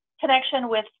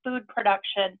with food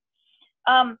production.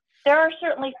 There are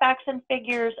certainly facts and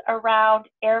figures around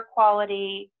air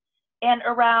quality and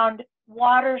around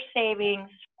water savings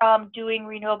from doing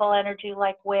renewable energy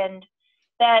like wind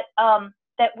that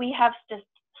we have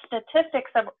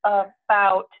statistics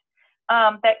about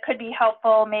that could be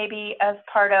helpful maybe as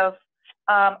part of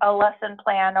a lesson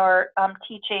plan or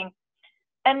teaching.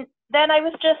 And then I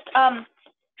was just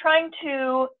trying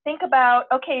to think about,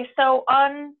 okay, so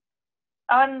on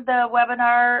the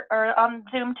webinar or on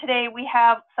Zoom today, we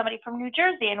have somebody from New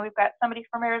Jersey, and we've got somebody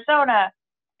from Arizona,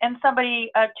 and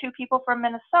two people from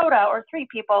Minnesota, or 3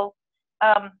 people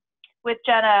with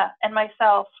Jenna and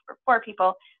myself, or 4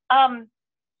 people.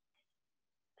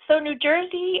 So New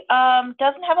Jersey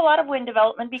doesn't have a lot of wind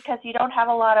development because you don't have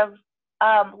a lot of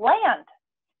land,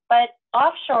 but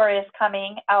offshore is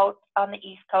coming out on the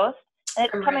East Coast, and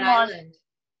it's coming along.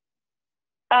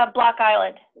 Block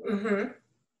Island. Mm-hmm.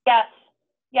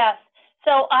 Yes.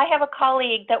 So I have a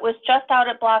colleague that was just out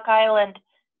at Block Island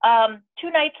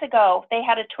 2 nights ago. They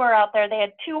had a tour out there. They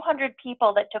had 200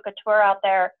 people that took a tour out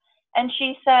there. And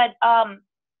she said,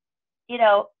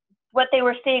 what they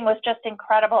were seeing was just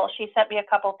incredible. She sent me a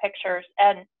couple pictures.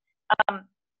 And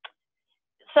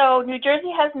so New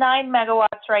Jersey has 9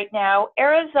 megawatts right now.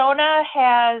 Arizona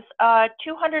has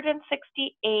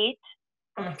 268.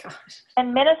 Oh my gosh.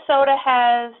 And Minnesota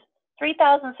has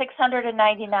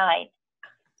 3,699.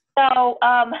 So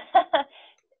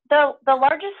the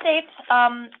largest states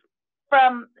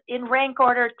in rank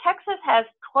order, Texas has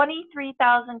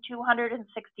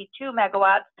 23,262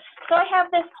 megawatts. So I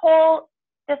have this whole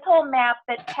map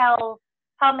that tells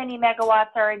how many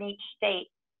megawatts are in each state,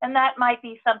 and that might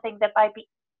be something that might be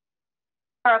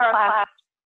for a class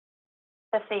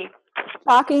to see.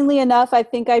 Shockingly enough, I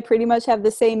think I pretty much have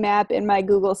the same map in my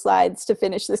Google Slides to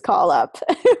finish this call up.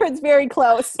 It's very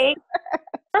close. Okay.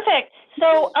 Perfect.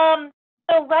 So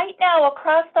right now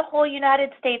across the whole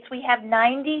United States, we have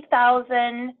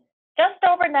just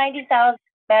over 90,000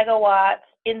 megawatts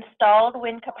installed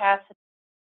wind capacity.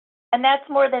 And that's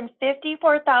more than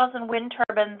 54,000 wind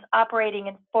turbines operating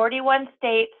in 41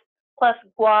 states, plus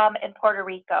Guam and Puerto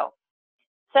Rico.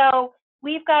 So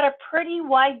we've got a pretty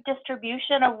wide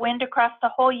distribution of wind across the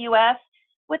whole U.S.,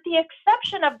 with the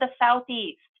exception of the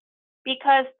Southeast,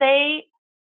 because they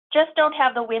just don't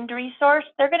have the wind resource,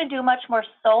 they're going to do much more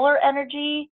solar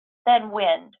energy than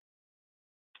wind.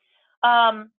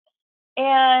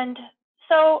 And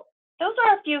so those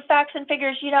are a few facts and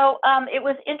figures. You know, it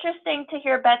was interesting to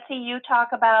hear, Betsy, you talk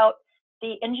about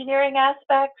the engineering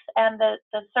aspects and the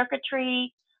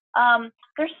circuitry.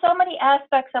 There's so many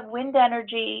aspects of wind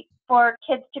energy for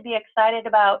kids to be excited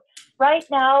about. Right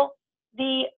now,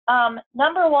 the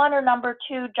number 1 or number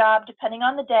 2 job, depending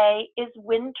on the day, is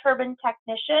wind turbine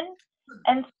technician.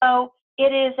 And so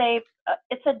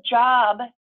it's a job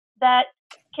that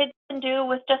kids can do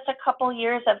with just a couple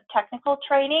years of technical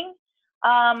training.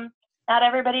 Not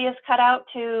everybody is cut out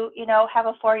to, you know, have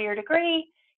a 4-year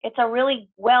degree. It's a really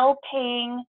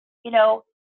well-paying, you know,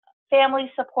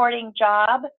 family supporting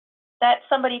job that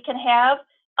somebody can have.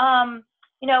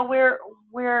 You know, we're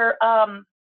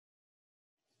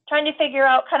trying to figure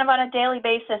out kind of on a daily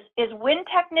basis, is wind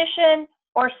technician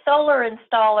or solar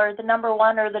installer the number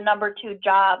 1 or the number 2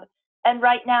 job? And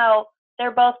right now,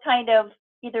 they're both kind of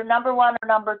either number 1 or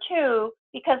number 2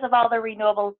 because of all the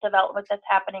renewables development that's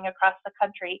happening across the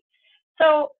country.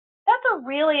 So that's a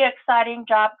really exciting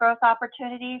job growth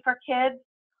opportunity for kids.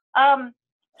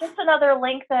 Just another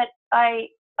link that I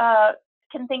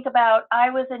can think about, I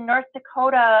was in North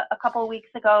Dakota a couple of weeks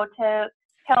ago to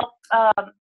help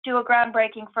do a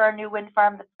groundbreaking for a new wind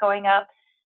farm that's going up.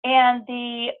 And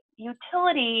the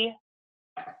utility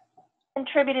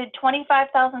contributed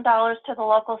 $25,000 to the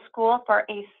local school for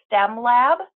a STEM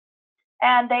lab.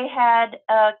 And they had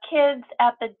kids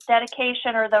at the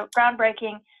dedication or the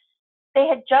groundbreaking. They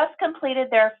had just completed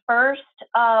their first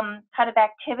kind of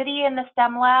activity in the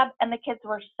STEM lab, and the kids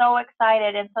were so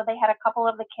excited. And so they had a couple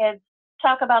of the kids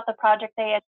talk about the project they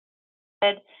had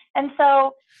did. And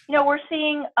so, you know, we're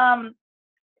seeing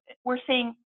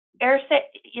air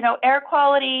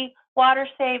quality, water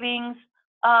savings,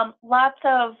 lots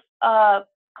of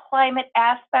climate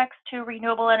aspects to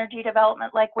renewable energy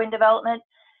development, like wind development.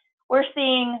 We're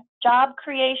seeing job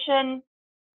creation,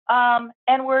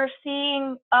 and we're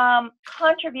seeing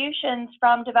contributions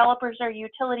from developers or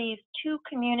utilities to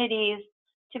communities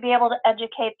to be able to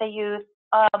educate the youth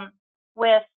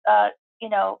with, you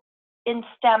know, in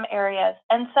STEM areas.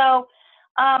 And so,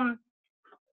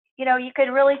 you know, you could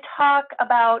really talk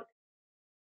about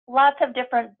lots of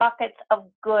different buckets of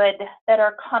good that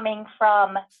are coming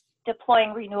from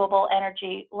deploying renewable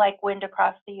energy like wind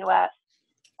across the U.S.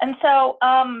 And so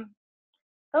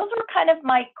those were kind of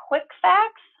my quick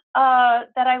facts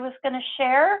that I was going to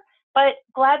share, but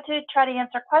glad to try to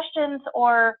answer questions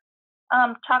or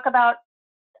talk about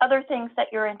other things that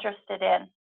you're interested in.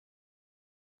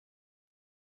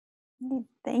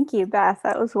 Thank you, Beth.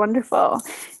 That was wonderful.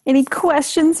 Any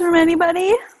questions from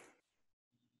anybody?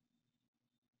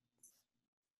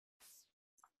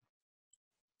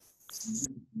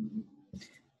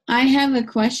 I have a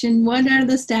question. What are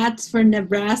the stats for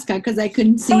Nebraska? Because I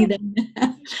couldn't see them.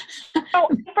 Oh,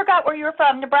 I forgot where you're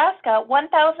from. Nebraska,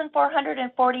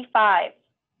 1,445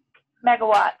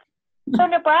 megawatts. So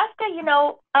Nebraska, you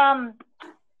know,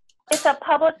 it's a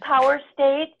public power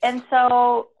state, and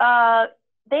so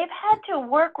they've had to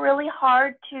work really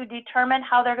hard to determine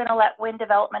how they're going to let wind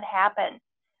development happen.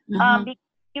 Because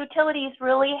utilities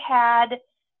really had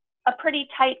a pretty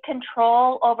tight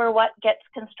control over what gets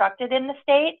constructed in the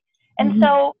state. And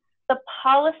so the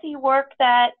policy work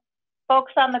that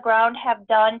folks on the ground have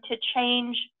done to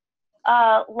change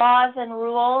laws and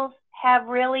rules have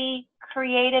really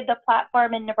created the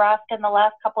platform in Nebraska in the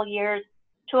last couple of years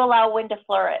to allow wind to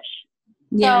flourish.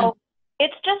 Yeah. So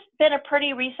it's just been a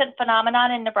pretty recent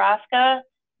phenomenon in Nebraska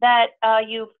that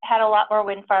you've had a lot more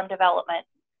wind farm development.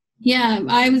 Yeah,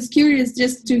 I was curious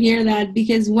just to hear that,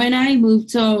 because when I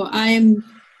moved, so I'm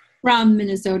from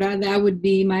Minnesota, that would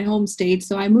be my home state.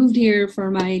 So I moved here for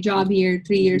my job here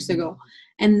 3 years ago.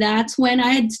 And that's when I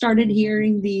had started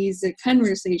hearing these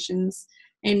conversations.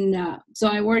 And so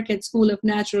I work at School of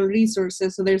Natural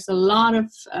Resources. So there's a lot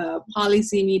of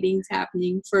policy meetings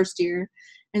happening first year.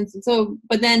 And so,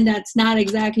 but then that's not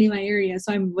exactly my area.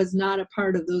 So I was not a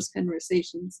part of those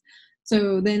conversations.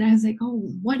 So then I was like, oh,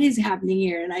 what is happening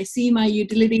here? And I see my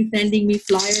utility sending me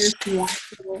flyers to watch.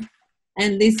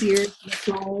 And this year, the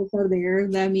flyers are there.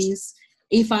 That means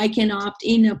if I can opt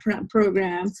in a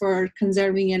program for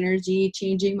conserving energy,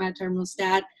 changing my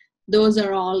thermostat, those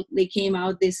are all, they came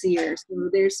out this year. So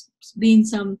there's been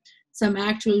some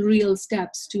actual real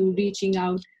steps to reaching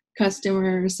out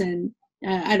customers and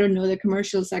I don't know the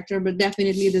commercial sector, but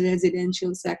definitely the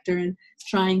residential sector, and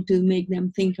trying to make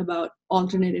them think about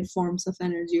alternative forms of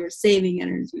energy or saving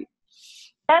energy.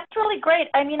 That's really great.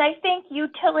 I mean, I think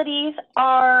utilities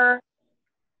are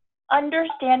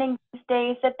understanding these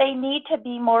days that they need to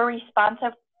be more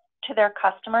responsive to their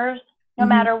customers, no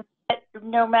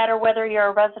matter whether you're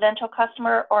a residential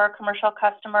customer or a commercial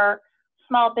customer,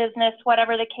 small business,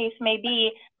 whatever the case may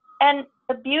be. And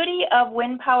the beauty of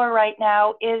wind power right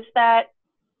now is that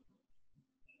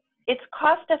it's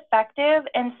cost effective,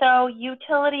 and so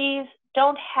utilities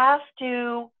don't have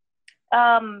to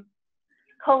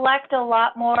collect a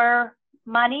lot more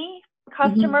money.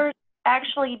 Customers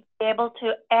actually be able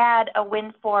to add a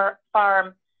wind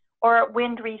farm or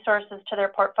wind resources to their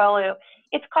portfolio.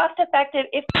 It's cost effective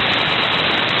if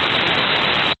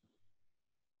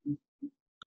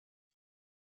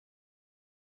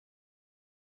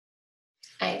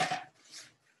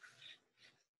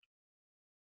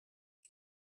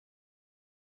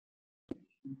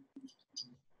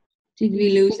Did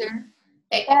we lose her?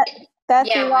 Beth,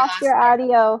 Yeah, we we lost lost your her.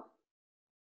 audio.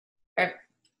 Or-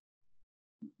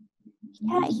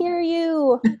 Can't hear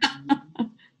you.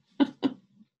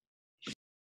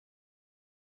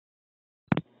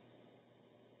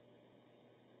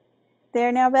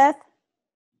 There now, Beth?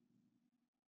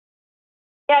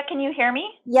 Yeah, can you hear me?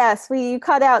 Yes, you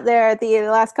cut out there at the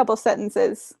last couple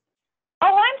sentences.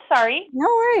 Oh, I'm sorry. No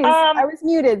worries. I was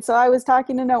muted, so I was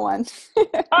talking to no one.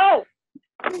 Oh,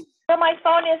 so my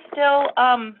phone is still,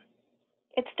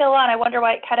 it's still on. I wonder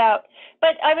why it cut out.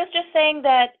 But I was just saying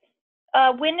that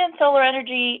wind and solar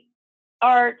energy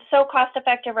are so cost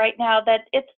effective right now that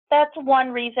that's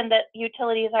one reason that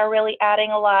utilities are really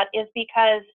adding a lot, is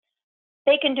because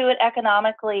they can do it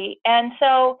economically. And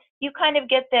so you kind of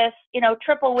get this,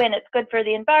 triple win. It's good for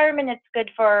the environment, it's good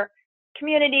for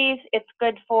communities, it's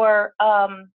good for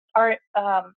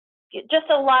just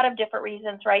a lot of different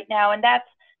reasons right now. And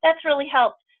that's really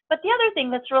helped. But the other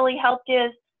thing that's really helped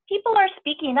is people are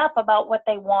speaking up about what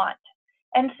they want.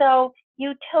 And so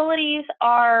utilities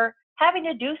are having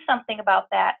to do something about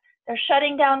that. They're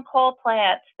shutting down coal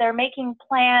plants. They're making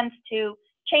plans to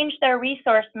change their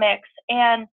resource mix.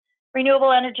 And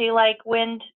renewable energy like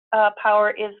wind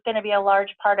power is going to be a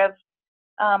large part of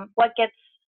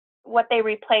what they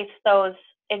replace those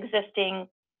existing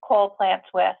coal plants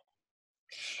with.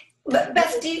 But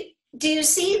Beth, do you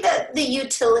see that the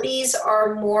utilities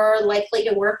are more likely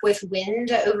to work with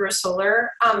wind over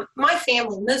solar?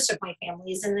 Most of my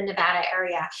family is in the Nevada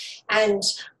area, and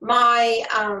my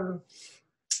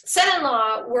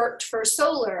son-in-law worked for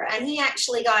solar, and he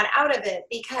actually got out of it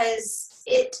because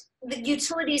the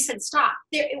utilities had stopped.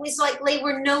 It was like they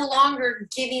were no longer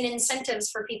giving incentives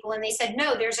for people, and they said,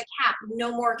 no, there's a cap,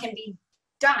 no more can be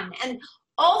done. And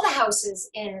all the houses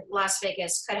in Las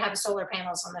Vegas could have solar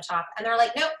panels on the top, and they're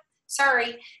like, nope,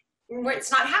 sorry,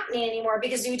 it's not happening anymore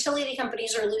because the utility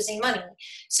companies are losing money.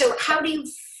 So how do you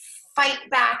fight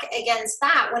back against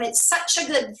that when it's such a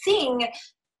good thing,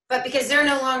 but because they're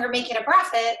no longer making a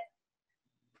profit,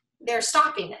 they're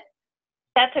stopping it?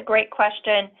 That's a great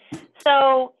question.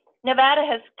 So Nevada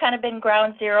has kind of been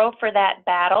ground zero for that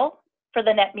battle, for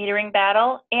the net metering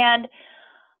battle. And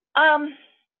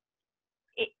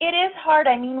it is hard.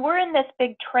 I mean, we're in this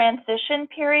big transition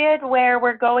period where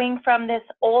we're going from this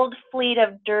old fleet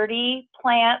of dirty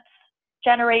plants,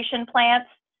 generation plants,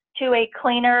 to a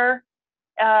cleaner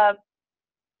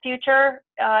future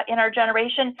in our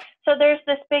generation. So there's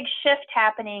this big shift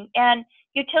happening, and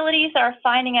utilities are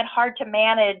finding it hard to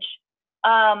manage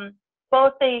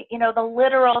both the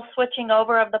literal switching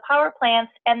over of the power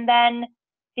plants, and then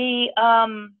the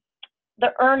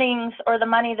earnings or the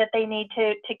money that they need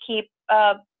to keep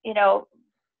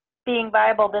being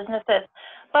viable businesses.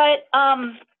 But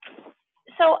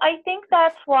so I think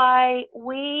that's why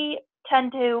we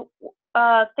tend to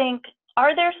think,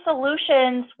 are there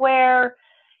solutions where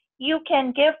you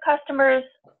can give customers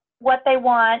what they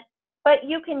want, but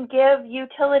you can give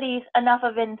utilities enough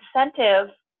of incentive,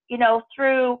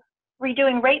 through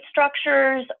redoing rate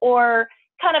structures or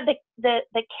kind of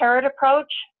the carrot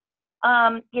approach?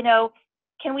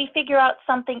 Can we figure out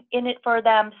something in it for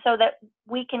them so that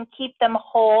we can keep them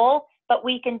whole, but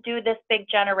we can do this big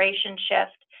generation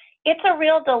shift? It's a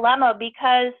real dilemma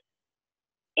because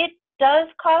it does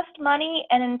cost money,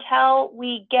 and until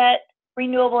we get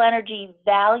renewable energy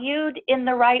valued in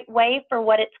the right way for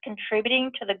what it's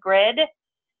contributing to the grid,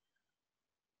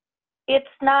 it's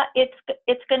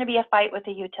going to be a fight with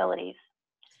the utilities.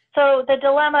 So the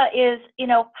dilemma is,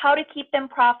 how to keep them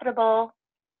profitable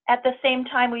at the same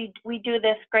time we do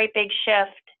this great big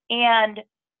shift. And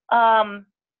I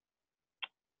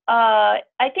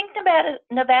think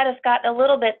Nevada's gotten a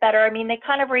little bit better. I mean, they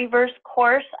kind of reversed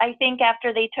course, I think,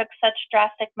 after they took such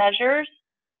drastic measures.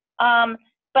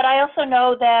 But I also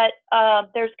know that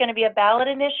there's going to be a ballot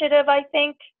initiative, I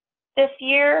think, this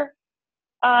year.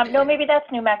 No, maybe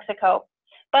that's New Mexico.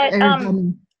 But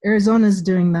Arizona's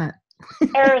doing that.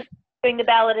 Arizona doing the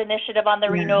ballot initiative on the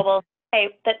Yeah. renewables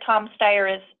that Tom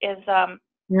Steyer is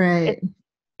Right.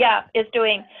 is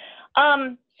doing.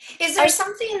 Is there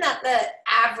something that the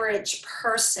average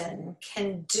person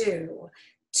can do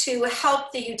to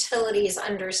help the utilities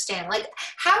understand? Like,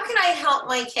 how can I help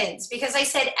my kids? Because I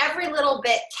said every little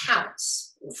bit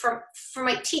counts from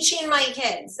my teaching my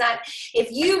kids that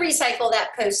if you recycle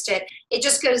that Post-it, it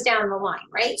just goes down the line,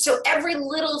 right? So every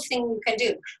little thing you can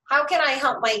do. How can I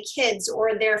help my kids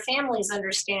or their families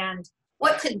understand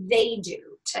what could they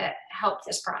do to help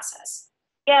this process?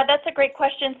 Yeah, that's a great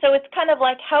question. So it's kind of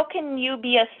like, how can you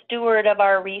be a steward of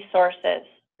our resources?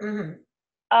 Mm-hmm.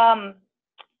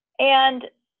 And,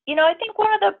 you know, I think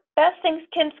one of the best things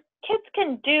kids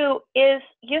can do is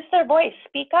use their voice,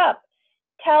 speak up,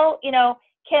 tell, you know,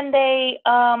 can they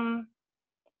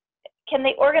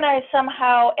organize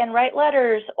somehow and write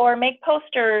letters or make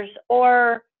posters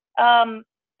or,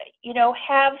 you know,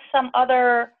 have some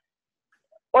other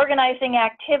organizing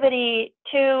activity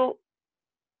to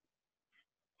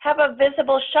have a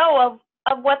visible show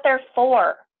of what they're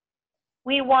for.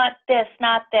 We want this,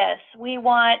 not this. We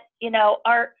want, you know,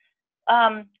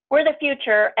 we're the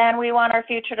future and we want our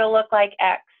future to look like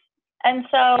X. And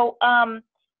so,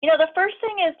 you know, the first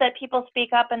thing is that people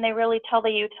speak up and they really tell the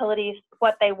utilities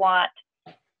what they want.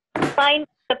 Find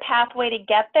the pathway to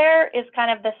get there is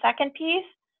kind of the second piece,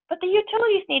 but the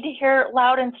utilities need to hear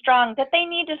loud and strong that they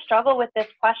need to struggle with this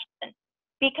question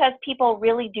because people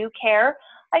really do care.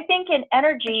 I think in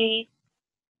energy,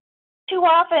 too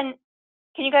often,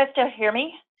 can you guys still hear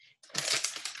me?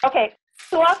 Okay,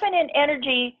 too often in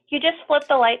energy, you just flip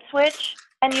the light switch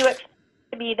and you expect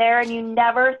it to be there and you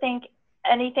never think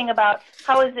anything about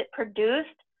how is it produced?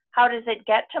 How does it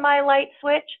get to my light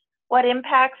switch? What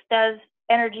impacts does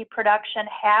energy production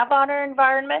have on our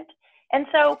environment? And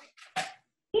so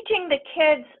teaching the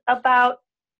kids about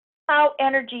how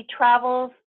energy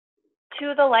travels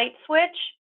to the light switch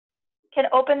can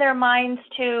open their minds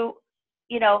to,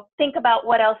 you know, think about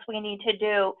what else we need to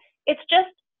do. It's just,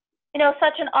 you know,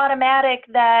 such an automatic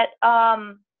that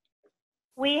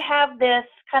we have this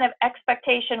kind of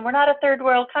expectation. We're not a third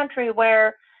world country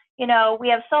where, you know, we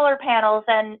have solar panels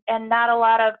and not a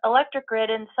lot of electric grid.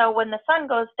 And so when the sun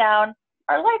goes down,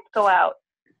 our lights go out.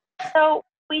 So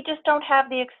we just don't have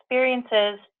the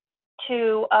experiences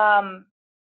to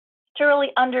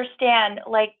really understand,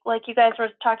 like you guys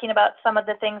were talking about some of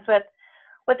the things with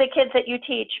the kids that you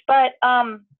teach. But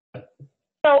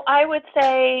so I would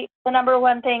say the number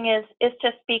one thing is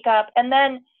to speak up, and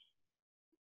then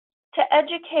to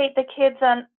educate the kids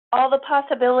on all the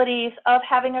possibilities of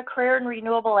having a career in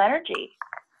renewable energy.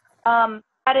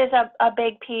 That is a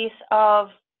big piece of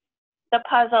the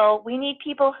puzzle. We need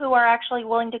people who are actually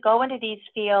willing to go into these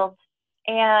fields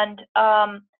and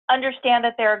understand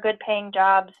that there are good paying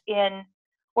jobs in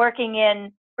working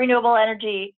in renewable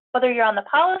energy, whether you're on the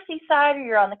policy side or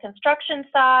you're on the construction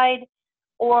side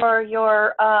or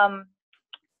you're,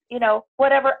 you know,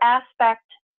 whatever aspect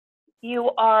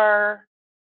you are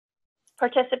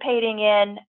participating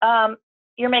in,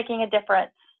 you're making a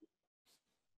difference.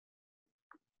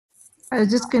 I was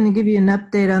just going to give you an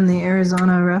update on the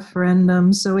Arizona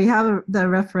referendum. So we have the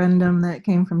referendum that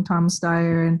came from Tom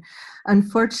Steyer, and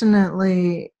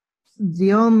unfortunately,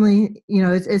 the only, you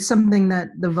know, it's something that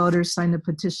the voters signed a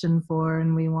petition for,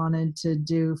 and we wanted to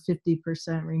do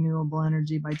 50% renewable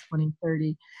energy by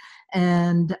 2030.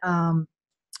 And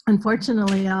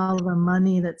unfortunately, all the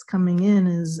money that's coming in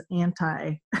is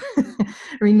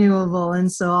anti-renewable.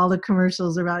 And so all the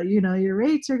commercials are about, you know, your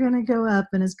rates are going to go up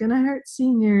and it's going to hurt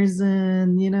seniors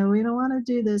and, you know, we don't want to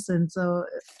do this. And so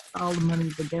all the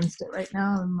money's against it right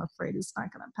now. I'm afraid it's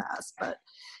not going to pass, but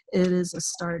it is a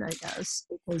start, I guess,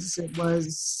 because it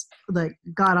was like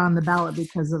got on the ballot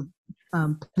because of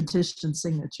petition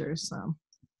signatures. So.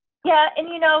 Yeah, and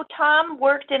you know, Tom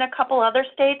worked in a couple other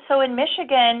states. So in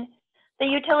Michigan, the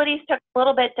utilities took a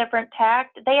little bit different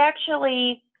tact. They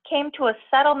actually came to a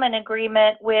settlement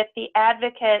agreement with the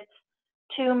advocates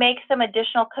to make some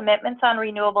additional commitments on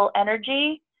renewable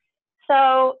energy.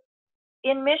 So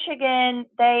in Michigan,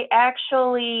 they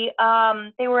actually,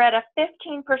 they were at a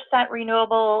 15%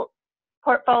 renewable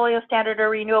portfolio standard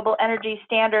or renewable energy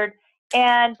standard.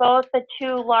 And both the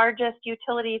two largest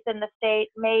utilities in the state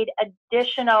made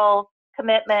additional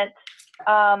commitments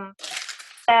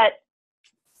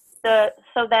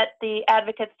so that the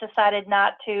advocates decided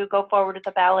not to go forward with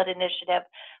the ballot initiative.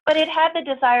 But it had the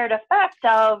desired effect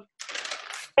of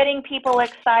getting people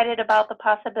excited about the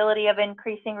possibility of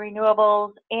increasing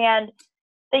renewables. And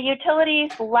the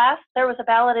utilities there was a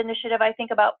ballot initiative, I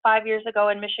think about 5 years ago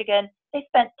in Michigan. They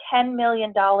spent $10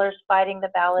 million fighting the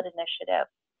ballot initiative.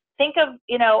 think of,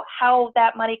 how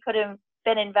that money could have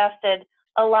been invested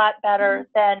a lot better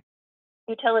than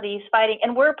utilities fighting.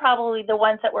 And we're probably the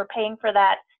ones that were paying for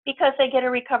that because they get to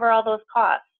recover all those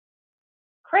costs.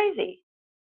 Crazy.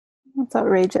 That's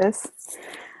outrageous.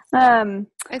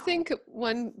 I think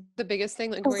the biggest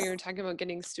thing, like where you're talking about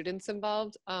getting students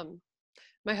involved,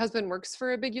 my husband works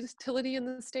for a big utility in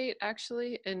the state,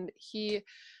 actually, and he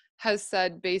has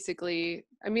said basically,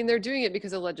 I mean, they're doing it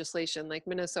because of legislation. Like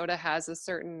Minnesota has a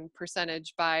certain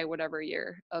percentage by whatever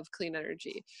year of clean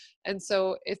energy. And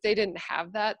so if they didn't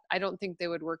have that, I don't think they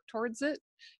would work towards it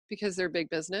because they're big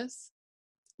business.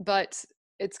 But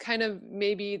it's kind of,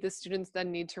 maybe the students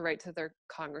then need to write to their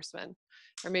congressman,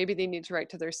 or maybe they need to write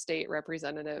to their state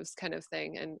representatives, kind of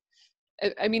thing. And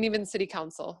I mean, even city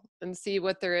council, and see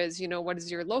what there is, what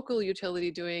is your local utility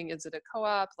doing? Is it a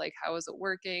co-op? Like, how is it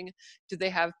working? Do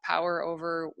they have power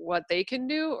over what they can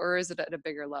do, or is it at a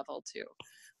bigger level too?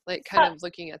 Like, kind of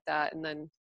looking at that, and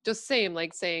then just saying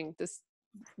this,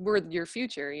 we're your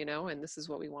future, and this is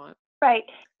what we want. Right.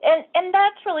 And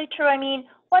that's really true. I mean,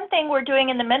 one thing we're doing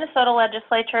in the Minnesota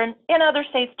legislature and in other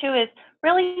states too is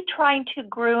really trying to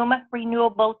groom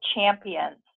renewable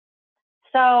champions.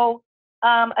 So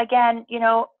again,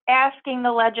 asking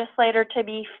the legislator to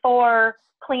be for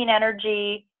clean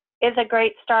energy is a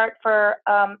great start for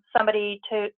somebody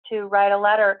to write a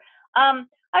letter.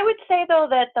 I would say, though,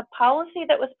 that the policy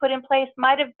that was put in place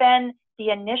might have been the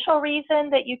initial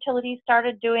reason that utilities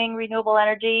started doing renewable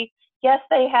energy. Yes,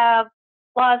 they have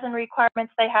laws and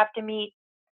requirements they have to meet,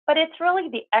 but it's really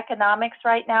the economics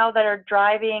right now that are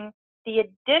driving the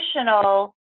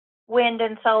additional wind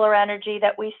and solar energy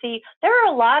that we see. There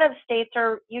are a lot of states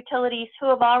or utilities who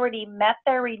have already met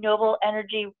their renewable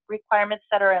energy requirements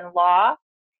that are in law.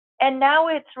 And now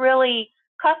it's really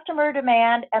customer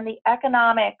demand and the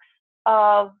economics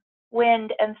of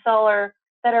wind and solar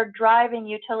that are driving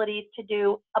utilities to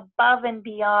do above and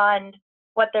beyond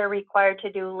what they're required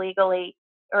to do legally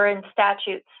or in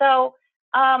statute. So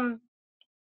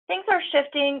things are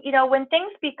shifting. When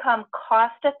things become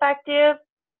cost effective,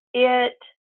 it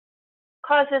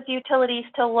causes utilities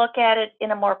to look at it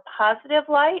in a more positive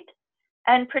light,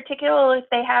 and particularly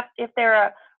if they're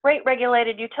a rate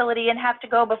regulated utility and have to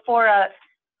go before a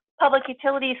Public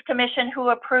Utilities Commission who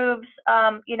approves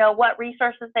what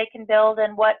resources they can build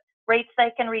and what rates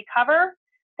they can recover,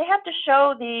 they have to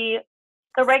show the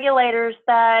regulators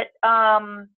that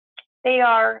they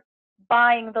are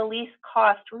buying the least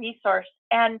cost resource,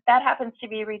 and that happens to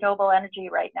be renewable energy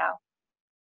right now.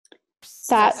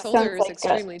 Solar is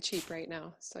extremely cheap right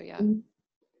now, so yeah.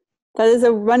 That is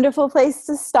a wonderful place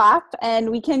to stop, and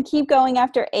we can keep going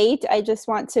after 8. I just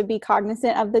want to be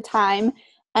cognizant of the time.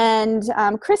 And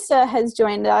Krista has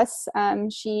joined us.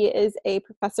 She is a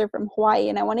professor from Hawaii,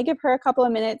 and I want to give her a couple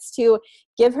of minutes to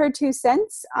give her 2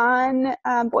 cents on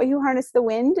Boy Who Harnessed the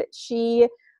Wind. She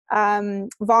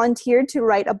volunteered to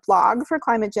write a blog for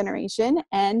Climate Generation,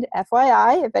 and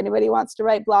FYI, if anybody wants to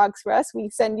write blogs for us, we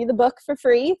send you the book for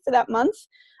free for that month,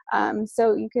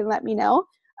 so you can let me know.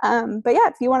 But yeah,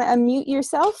 if you want to unmute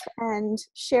yourself and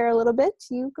share a little bit,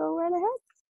 you go right ahead.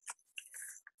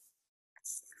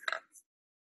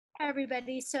 Hi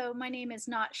everybody, so my name is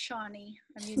not Shawnee.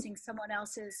 I'm using someone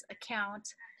else's account,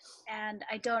 and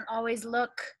I don't always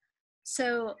look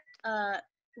so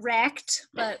wrecked,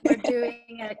 but we're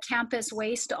doing a campus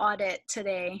waste audit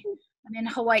today. I'm in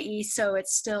Hawaii, so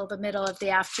it's still the middle of the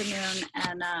afternoon,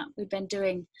 and we've been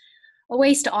doing a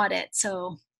waste audit,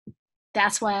 so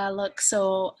that's why I look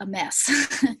so a mess.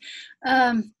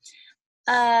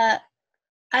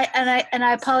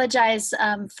 I apologize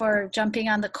for jumping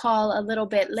on the call a little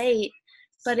bit late,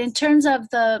 but in terms of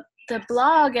the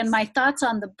blog and my thoughts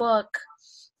on the book,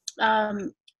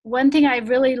 one thing I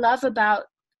really love about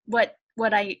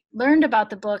what I learned about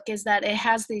the book is that it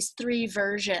has these 3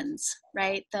 versions,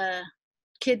 right? The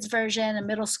kids version, a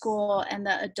middle school, and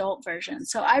the adult version.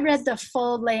 So I read the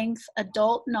full-length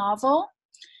adult novel,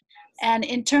 and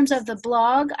in terms of the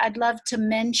blog, I'd love to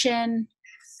mention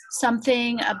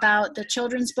something about the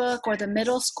children's book or the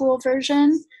middle school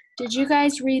version. Did you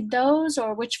guys read those,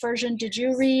 or which version did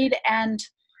you read? And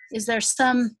is there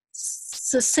some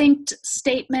succinct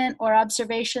statement or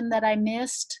observation that I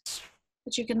missed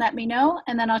that you can let me know?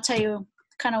 And then I'll tell you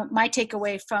kind of my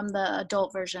takeaway from the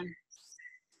adult version.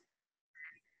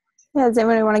 Yeah, does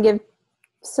anybody want to give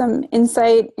some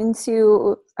insight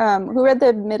into who read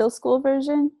the middle school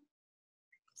version?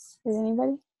 Is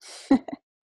anybody?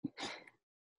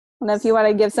 I don't know if you want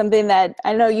to give something that,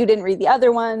 I know you didn't read the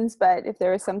other ones, but if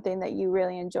there was something that you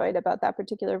really enjoyed about that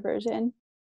particular version.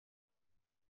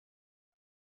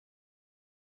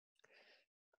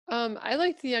 I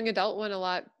liked the young adult one a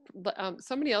lot.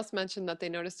 Somebody else mentioned that they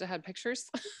noticed it had pictures.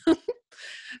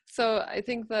 So I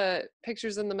think the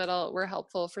pictures in the middle were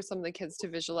helpful for some of the kids to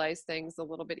visualize things a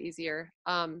little bit easier.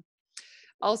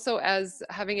 Also, as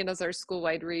having it as our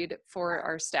school-wide read for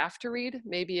our staff to read,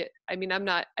 maybe, I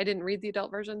didn't read the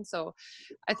adult version, so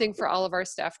I think for all of our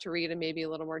staff to read in maybe a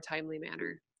little more timely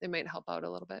manner, it might help out a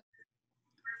little bit.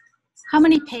 How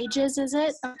many pages is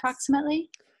it approximately?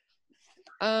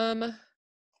 Let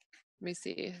me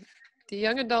see. The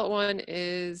young adult one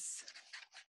is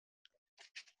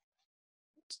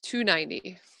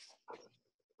 290.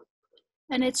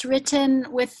 And it's written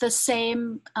with the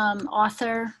same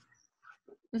author?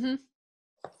 Mm-hmm.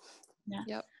 Yeah.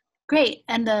 Yep. Great.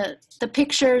 And the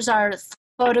pictures are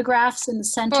photographs in the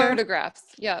center? Photographs.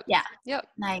 Yep. Yeah. Yep.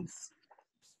 Nice.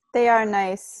 They are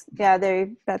nice. Yeah,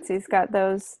 Betsy's got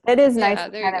those. It is nice Yeah,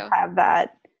 to there kind you of go. have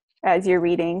that as you're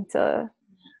reading to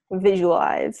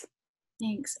visualize.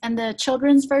 Thanks. And the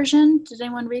children's version, did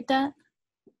anyone read that?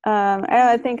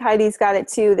 I think Heidi's got it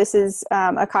too. This is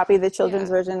a copy of the children's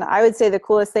version. I would say the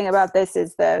coolest thing about this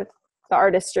is the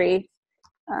artistry.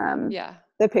 Yeah.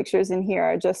 The pictures in here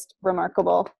are just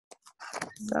remarkable.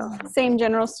 So same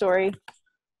general story.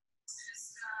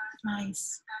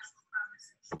 Nice.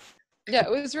 Yeah,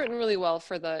 it was written really well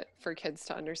for kids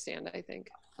to understand, I think.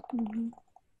 Mm-hmm.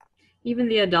 Even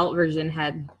the adult version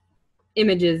had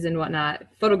images and whatnot,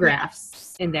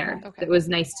 photographs in there. Okay. It was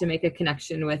nice to make a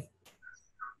connection with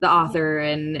the author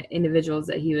and individuals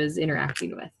that he was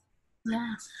interacting with.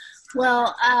 Yeah.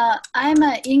 Well, I'm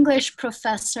an English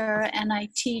professor and I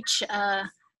teach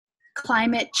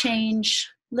climate change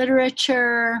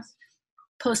literature,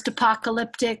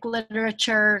 post-apocalyptic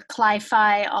literature,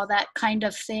 cli-fi, all that kind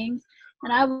of thing.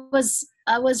 And I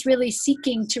was really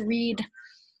seeking to read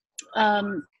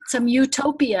some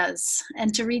utopias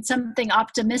and to read something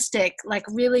optimistic, like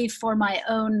really for my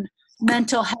own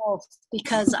mental health,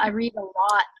 because I read a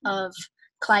lot of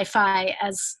cli-fi,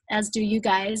 as do you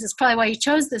guys. It's probably why you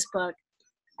chose this book.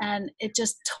 And it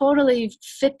just totally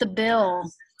fit the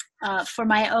bill for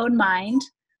my own mind.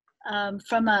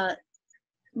 From a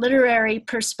literary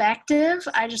perspective,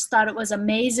 I just thought it was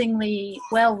amazingly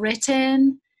well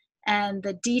written, and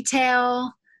the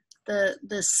detail,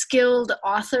 the skilled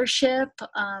authorship,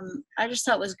 I just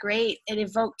thought was great. It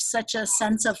evoked such a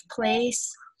sense of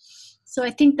place. So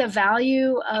I think the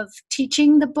value of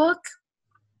teaching the book,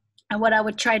 and what I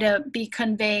would try to be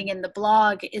conveying in the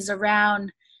blog, is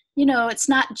around, it's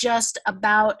not just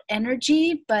about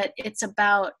energy, but it's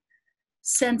about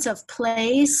sense of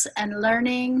place and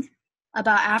learning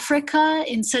about Africa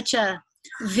in such a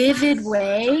vivid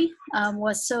way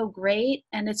was so great.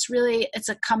 And it's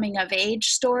a coming of age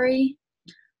story.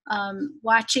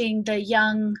 Watching the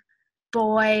young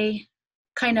boy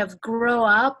kind of grow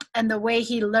up and the way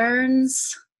he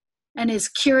learns and is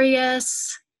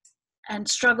curious and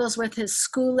struggles with his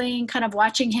schooling, kind of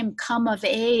watching him come of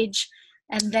age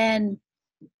and then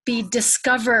be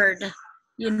discovered,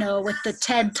 with the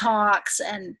TED Talks,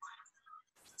 and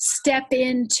step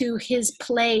into his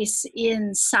place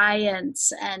in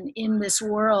science and in this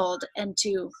world, and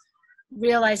to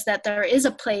realize that there is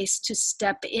a place to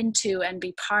step into and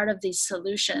be part of these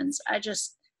solutions. I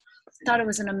just thought it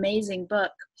was an amazing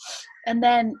book. And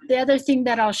then the other thing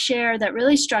that I'll share that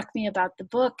really struck me about the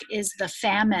book is the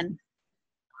famine.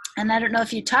 And I don't know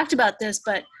if you talked about this,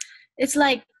 but it's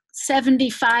like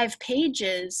 75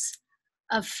 pages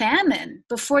of famine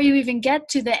before you even get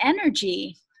to the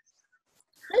energy.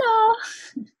 Hello.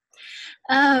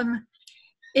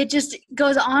 It just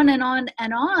goes on and on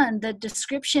and on, the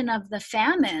description of the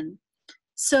famine.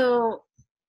 So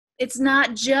it's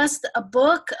not just a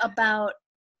book about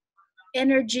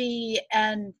energy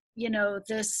and,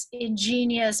 this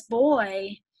ingenious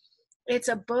boy. It's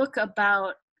a book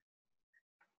about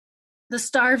the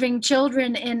starving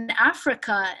children in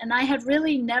Africa. And I had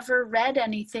really never read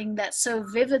anything that so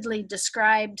vividly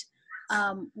described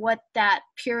what that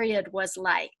period was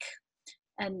like.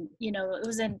 And, it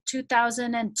was in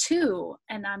 2002.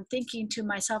 And I'm thinking to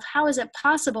myself, how is it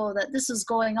possible that this is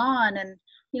going on? And,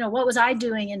 what was I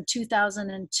doing in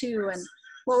 2002? And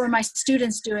what were my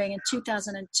students doing in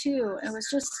 2002? It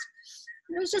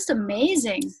was just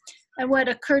amazing. And what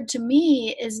occurred to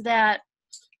me is that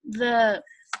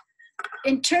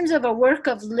in terms of a work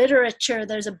of literature,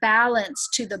 there's a balance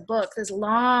to the book. This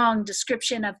long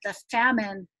description of the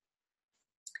famine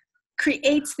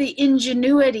creates the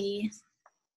ingenuity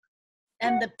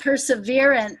and the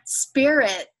perseverant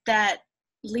spirit that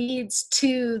leads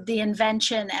to the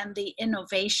invention and the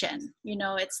innovation.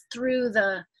 It's through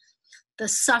the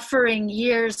suffering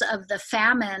years of the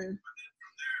famine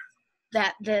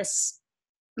that this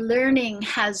learning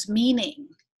has meaning.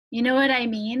 You know what I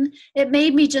mean? It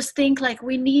made me just think like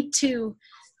there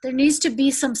needs to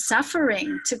be some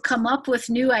suffering to come up with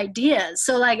new ideas.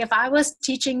 So like if I was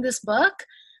teaching this book,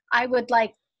 I would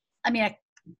I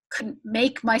couldn't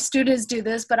make my students do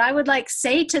this, but I would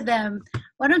say to them,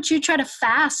 why don't you try to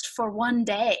fast for one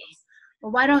day? Or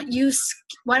why don't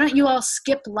you all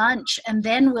skip lunch and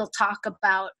then we'll talk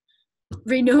about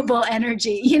renewable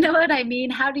energy? You know what I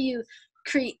mean? How do you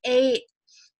create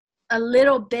a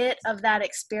little bit of that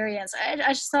experience? I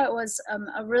just thought it was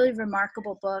a really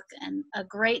remarkable book and a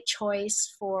great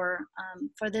choice for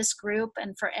this group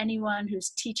and for anyone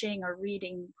who's teaching or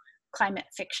reading climate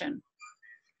fiction.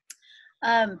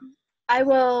 I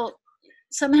will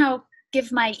somehow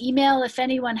give my email if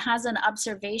anyone has an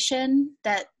observation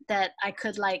that I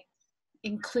could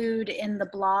include in the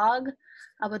blog.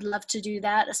 I would love to do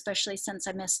that, especially since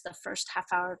I missed the first half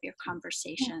hour of your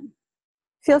conversation.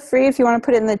 Feel free if you want to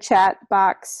put it in the chat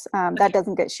box. That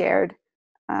doesn't get shared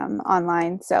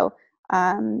online. So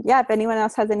yeah, if anyone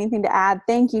else has anything to add,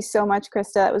 thank you so much,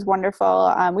 Krista. It was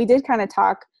wonderful. We did kind of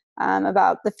talk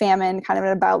about the famine, kind of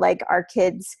about our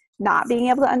kids not being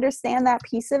able to understand that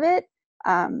piece of it.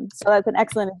 So that's an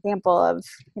excellent example of,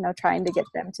 trying to get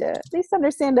them to at least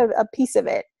understand a piece of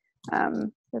it,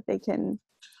 that they can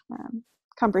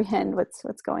comprehend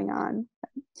what's going on.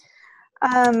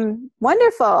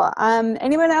 Wonderful.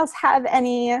 Anyone else have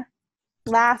any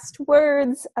last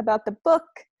words about the book,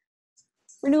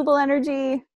 renewable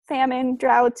energy, famine,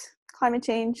 drought, climate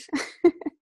change?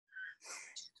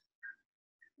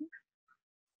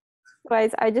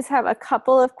 Otherwise, I just have a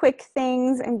couple of quick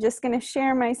things. I'm just going to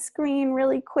share my screen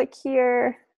really quick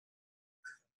here.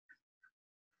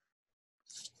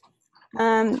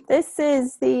 This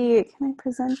is can I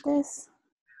present this?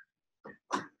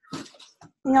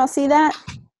 Can y'all see that?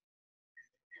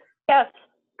 Yes.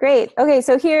 Great. Okay,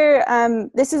 so here,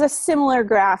 this is a similar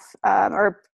graph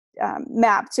or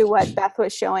map to what Beth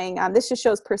was showing. This just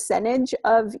shows percentage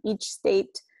of each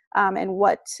state and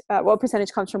what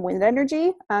percentage comes from wind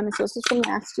energy. So this is from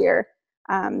last year.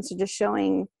 So just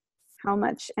showing how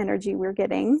much energy we're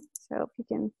getting. So if you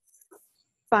can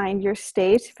find your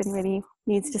state, if anybody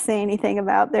needs to say anything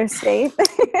about their state.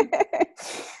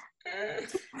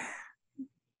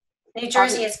 New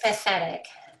Jersey is pathetic.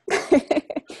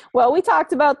 Well, we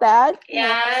talked about that.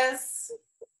 Yes.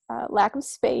 Lack of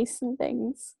space and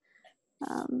things.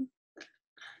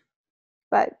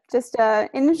 But just an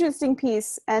interesting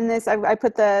piece. And this, I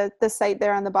put the site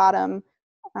there on the bottom.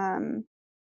 And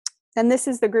this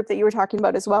is the group that you were talking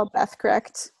about as well, Beth,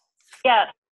 correct? Yes.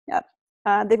 Yep.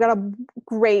 They've got a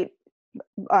great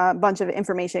bunch of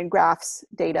information, graphs,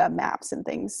 data, maps, and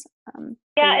things.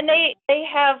 Yeah, and they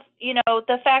have,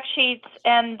 the fact sheets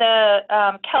and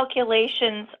the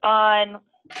calculations on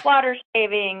water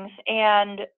savings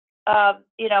and,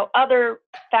 other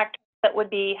factors that would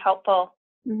be helpful.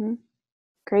 Mm-hmm.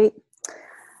 Great.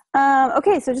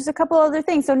 Okay, so just a couple other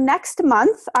things. So next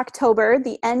month, October,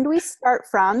 the end we start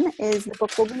from is the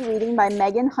book we'll be reading by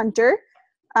Megan Hunter.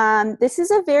 This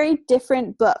is a very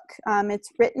different book. It's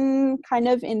written kind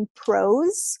of in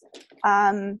prose.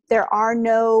 There are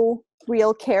no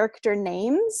real character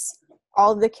names.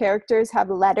 All of the characters have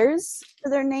letters to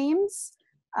their names.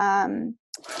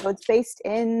 So it's based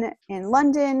in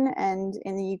London and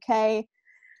in the UK.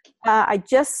 I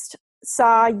just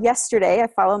saw yesterday, I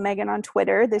follow Megan on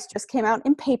Twitter, this just came out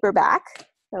in paperback,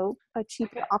 so a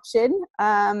cheaper option.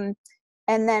 And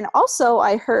then also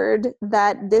I heard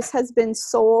that this has been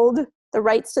sold, the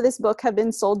rights to this book have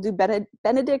been sold to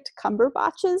Benedict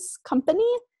Cumberbatch's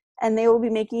company, and they will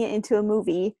be making it into a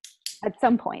movie at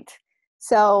some point.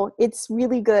 So it's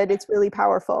really good, it's really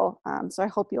powerful. So I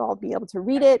hope you all be able to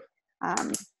read it.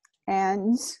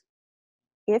 And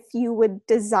if you would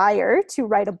desire to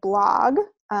write a blog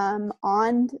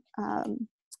on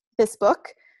this book,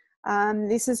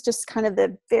 this is just kind of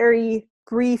the very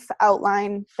brief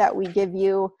outline that we give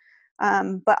you,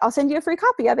 but I'll send you a free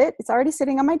copy of it. It's already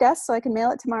sitting on my desk, so I can mail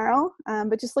it tomorrow.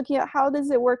 But just looking at how does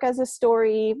it work as a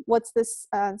story, what's this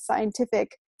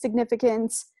scientific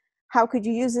significance, how could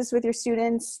you use this with your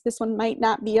students? This one might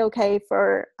not be okay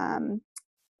for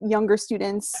younger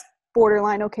students,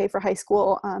 borderline okay for high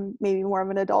school, maybe more of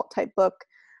an adult type book.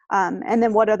 And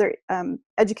then what other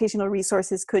educational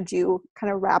resources could you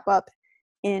kind of wrap up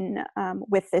in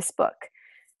with this book?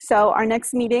 So our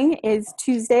next meeting is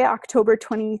Tuesday, October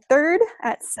 23rd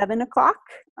at 7 o'clock.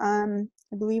 I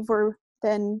believe we're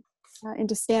then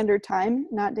into standard time,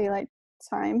 not daylight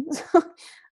time.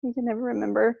 You can never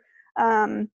remember.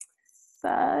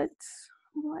 But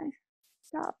how do I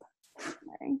stop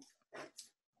sharing?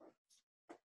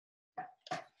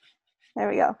 There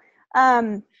we go.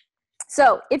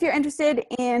 So if you're interested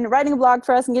in writing a blog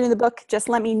for us and getting the book, just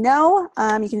let me know.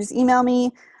 You can just email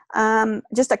me.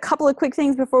 Just a couple of quick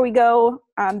things before we go.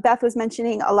 Beth was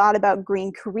mentioning a lot about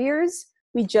green careers.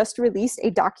 We just released a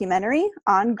documentary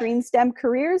on green STEM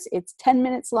careers. It's 10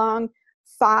 minutes long,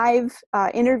 5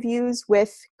 interviews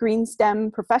with green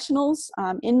STEM professionals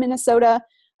in Minnesota.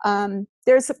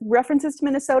 There's references to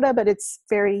Minnesota, but it's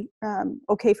very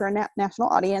okay for a national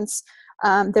audience.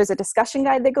 There's a discussion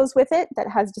guide that goes with it that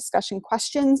has discussion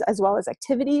questions as well as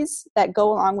activities that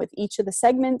go along with each of the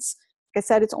segments. Like I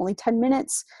said, it's only 10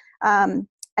 minutes.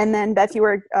 And then Beth, you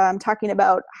were talking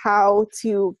about how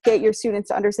to get your students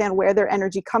to understand where their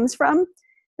energy comes from.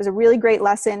 There's a really great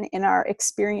lesson in our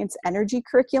experience energy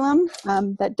curriculum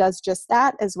that does just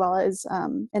that, as well as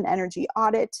an energy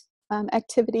audit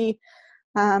activity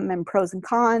and pros and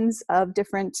cons of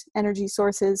different energy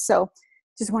sources. So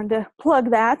just wanted to plug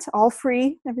that, all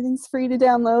free. Everything's free to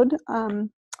download.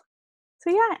 So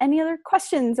yeah, any other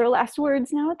questions or last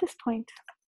words now at this point?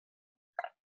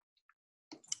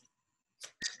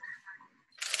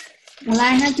 Well, I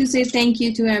have to say thank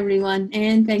you to everyone,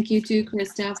 and thank you to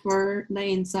Krista for the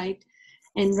insight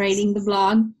and writing the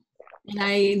blog.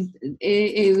 And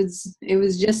it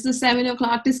was just the 7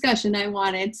 o'clock discussion I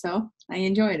wanted, so I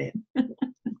enjoyed it.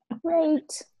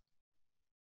 Great.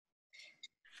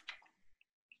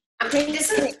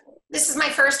 This is my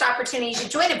first opportunity to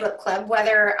join a book club,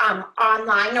 whether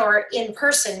online or in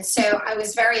person. So I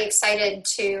was very excited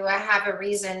to have a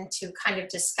reason to kind of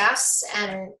discuss,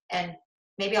 and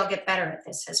maybe I'll get better at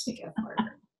this as we go forward.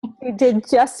 You did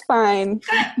just fine.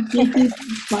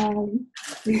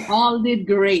 We all did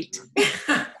great.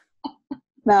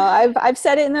 No, I've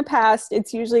said it in the past.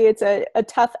 It's a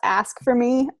tough ask for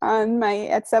me on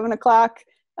at 7 o'clock.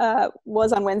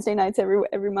 Was on Wednesday nights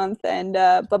every month, and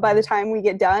but by the time we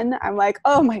get done, I'm like,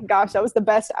 oh my gosh, that was the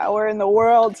best hour in the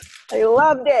world. I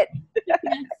loved it.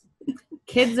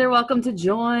 Kids are welcome to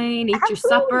join. Eat your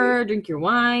supper, drink your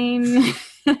wine.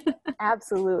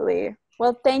 Absolutely.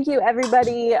 Well, thank you,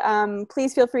 everybody.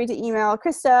 Please feel free to email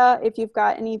Krista if you've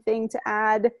got anything to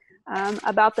add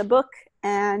about the book,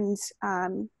 and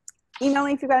email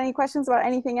me if you've got any questions about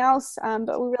anything else.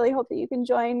 But we really hope that you can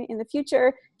join in the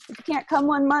future. If you can't come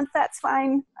 1 month, that's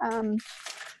fine.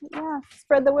 Yeah,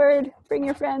 spread the word. Bring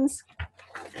your friends.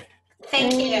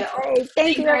 Thank you.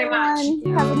 Thank you, very everyone.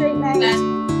 much. Have a great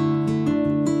night.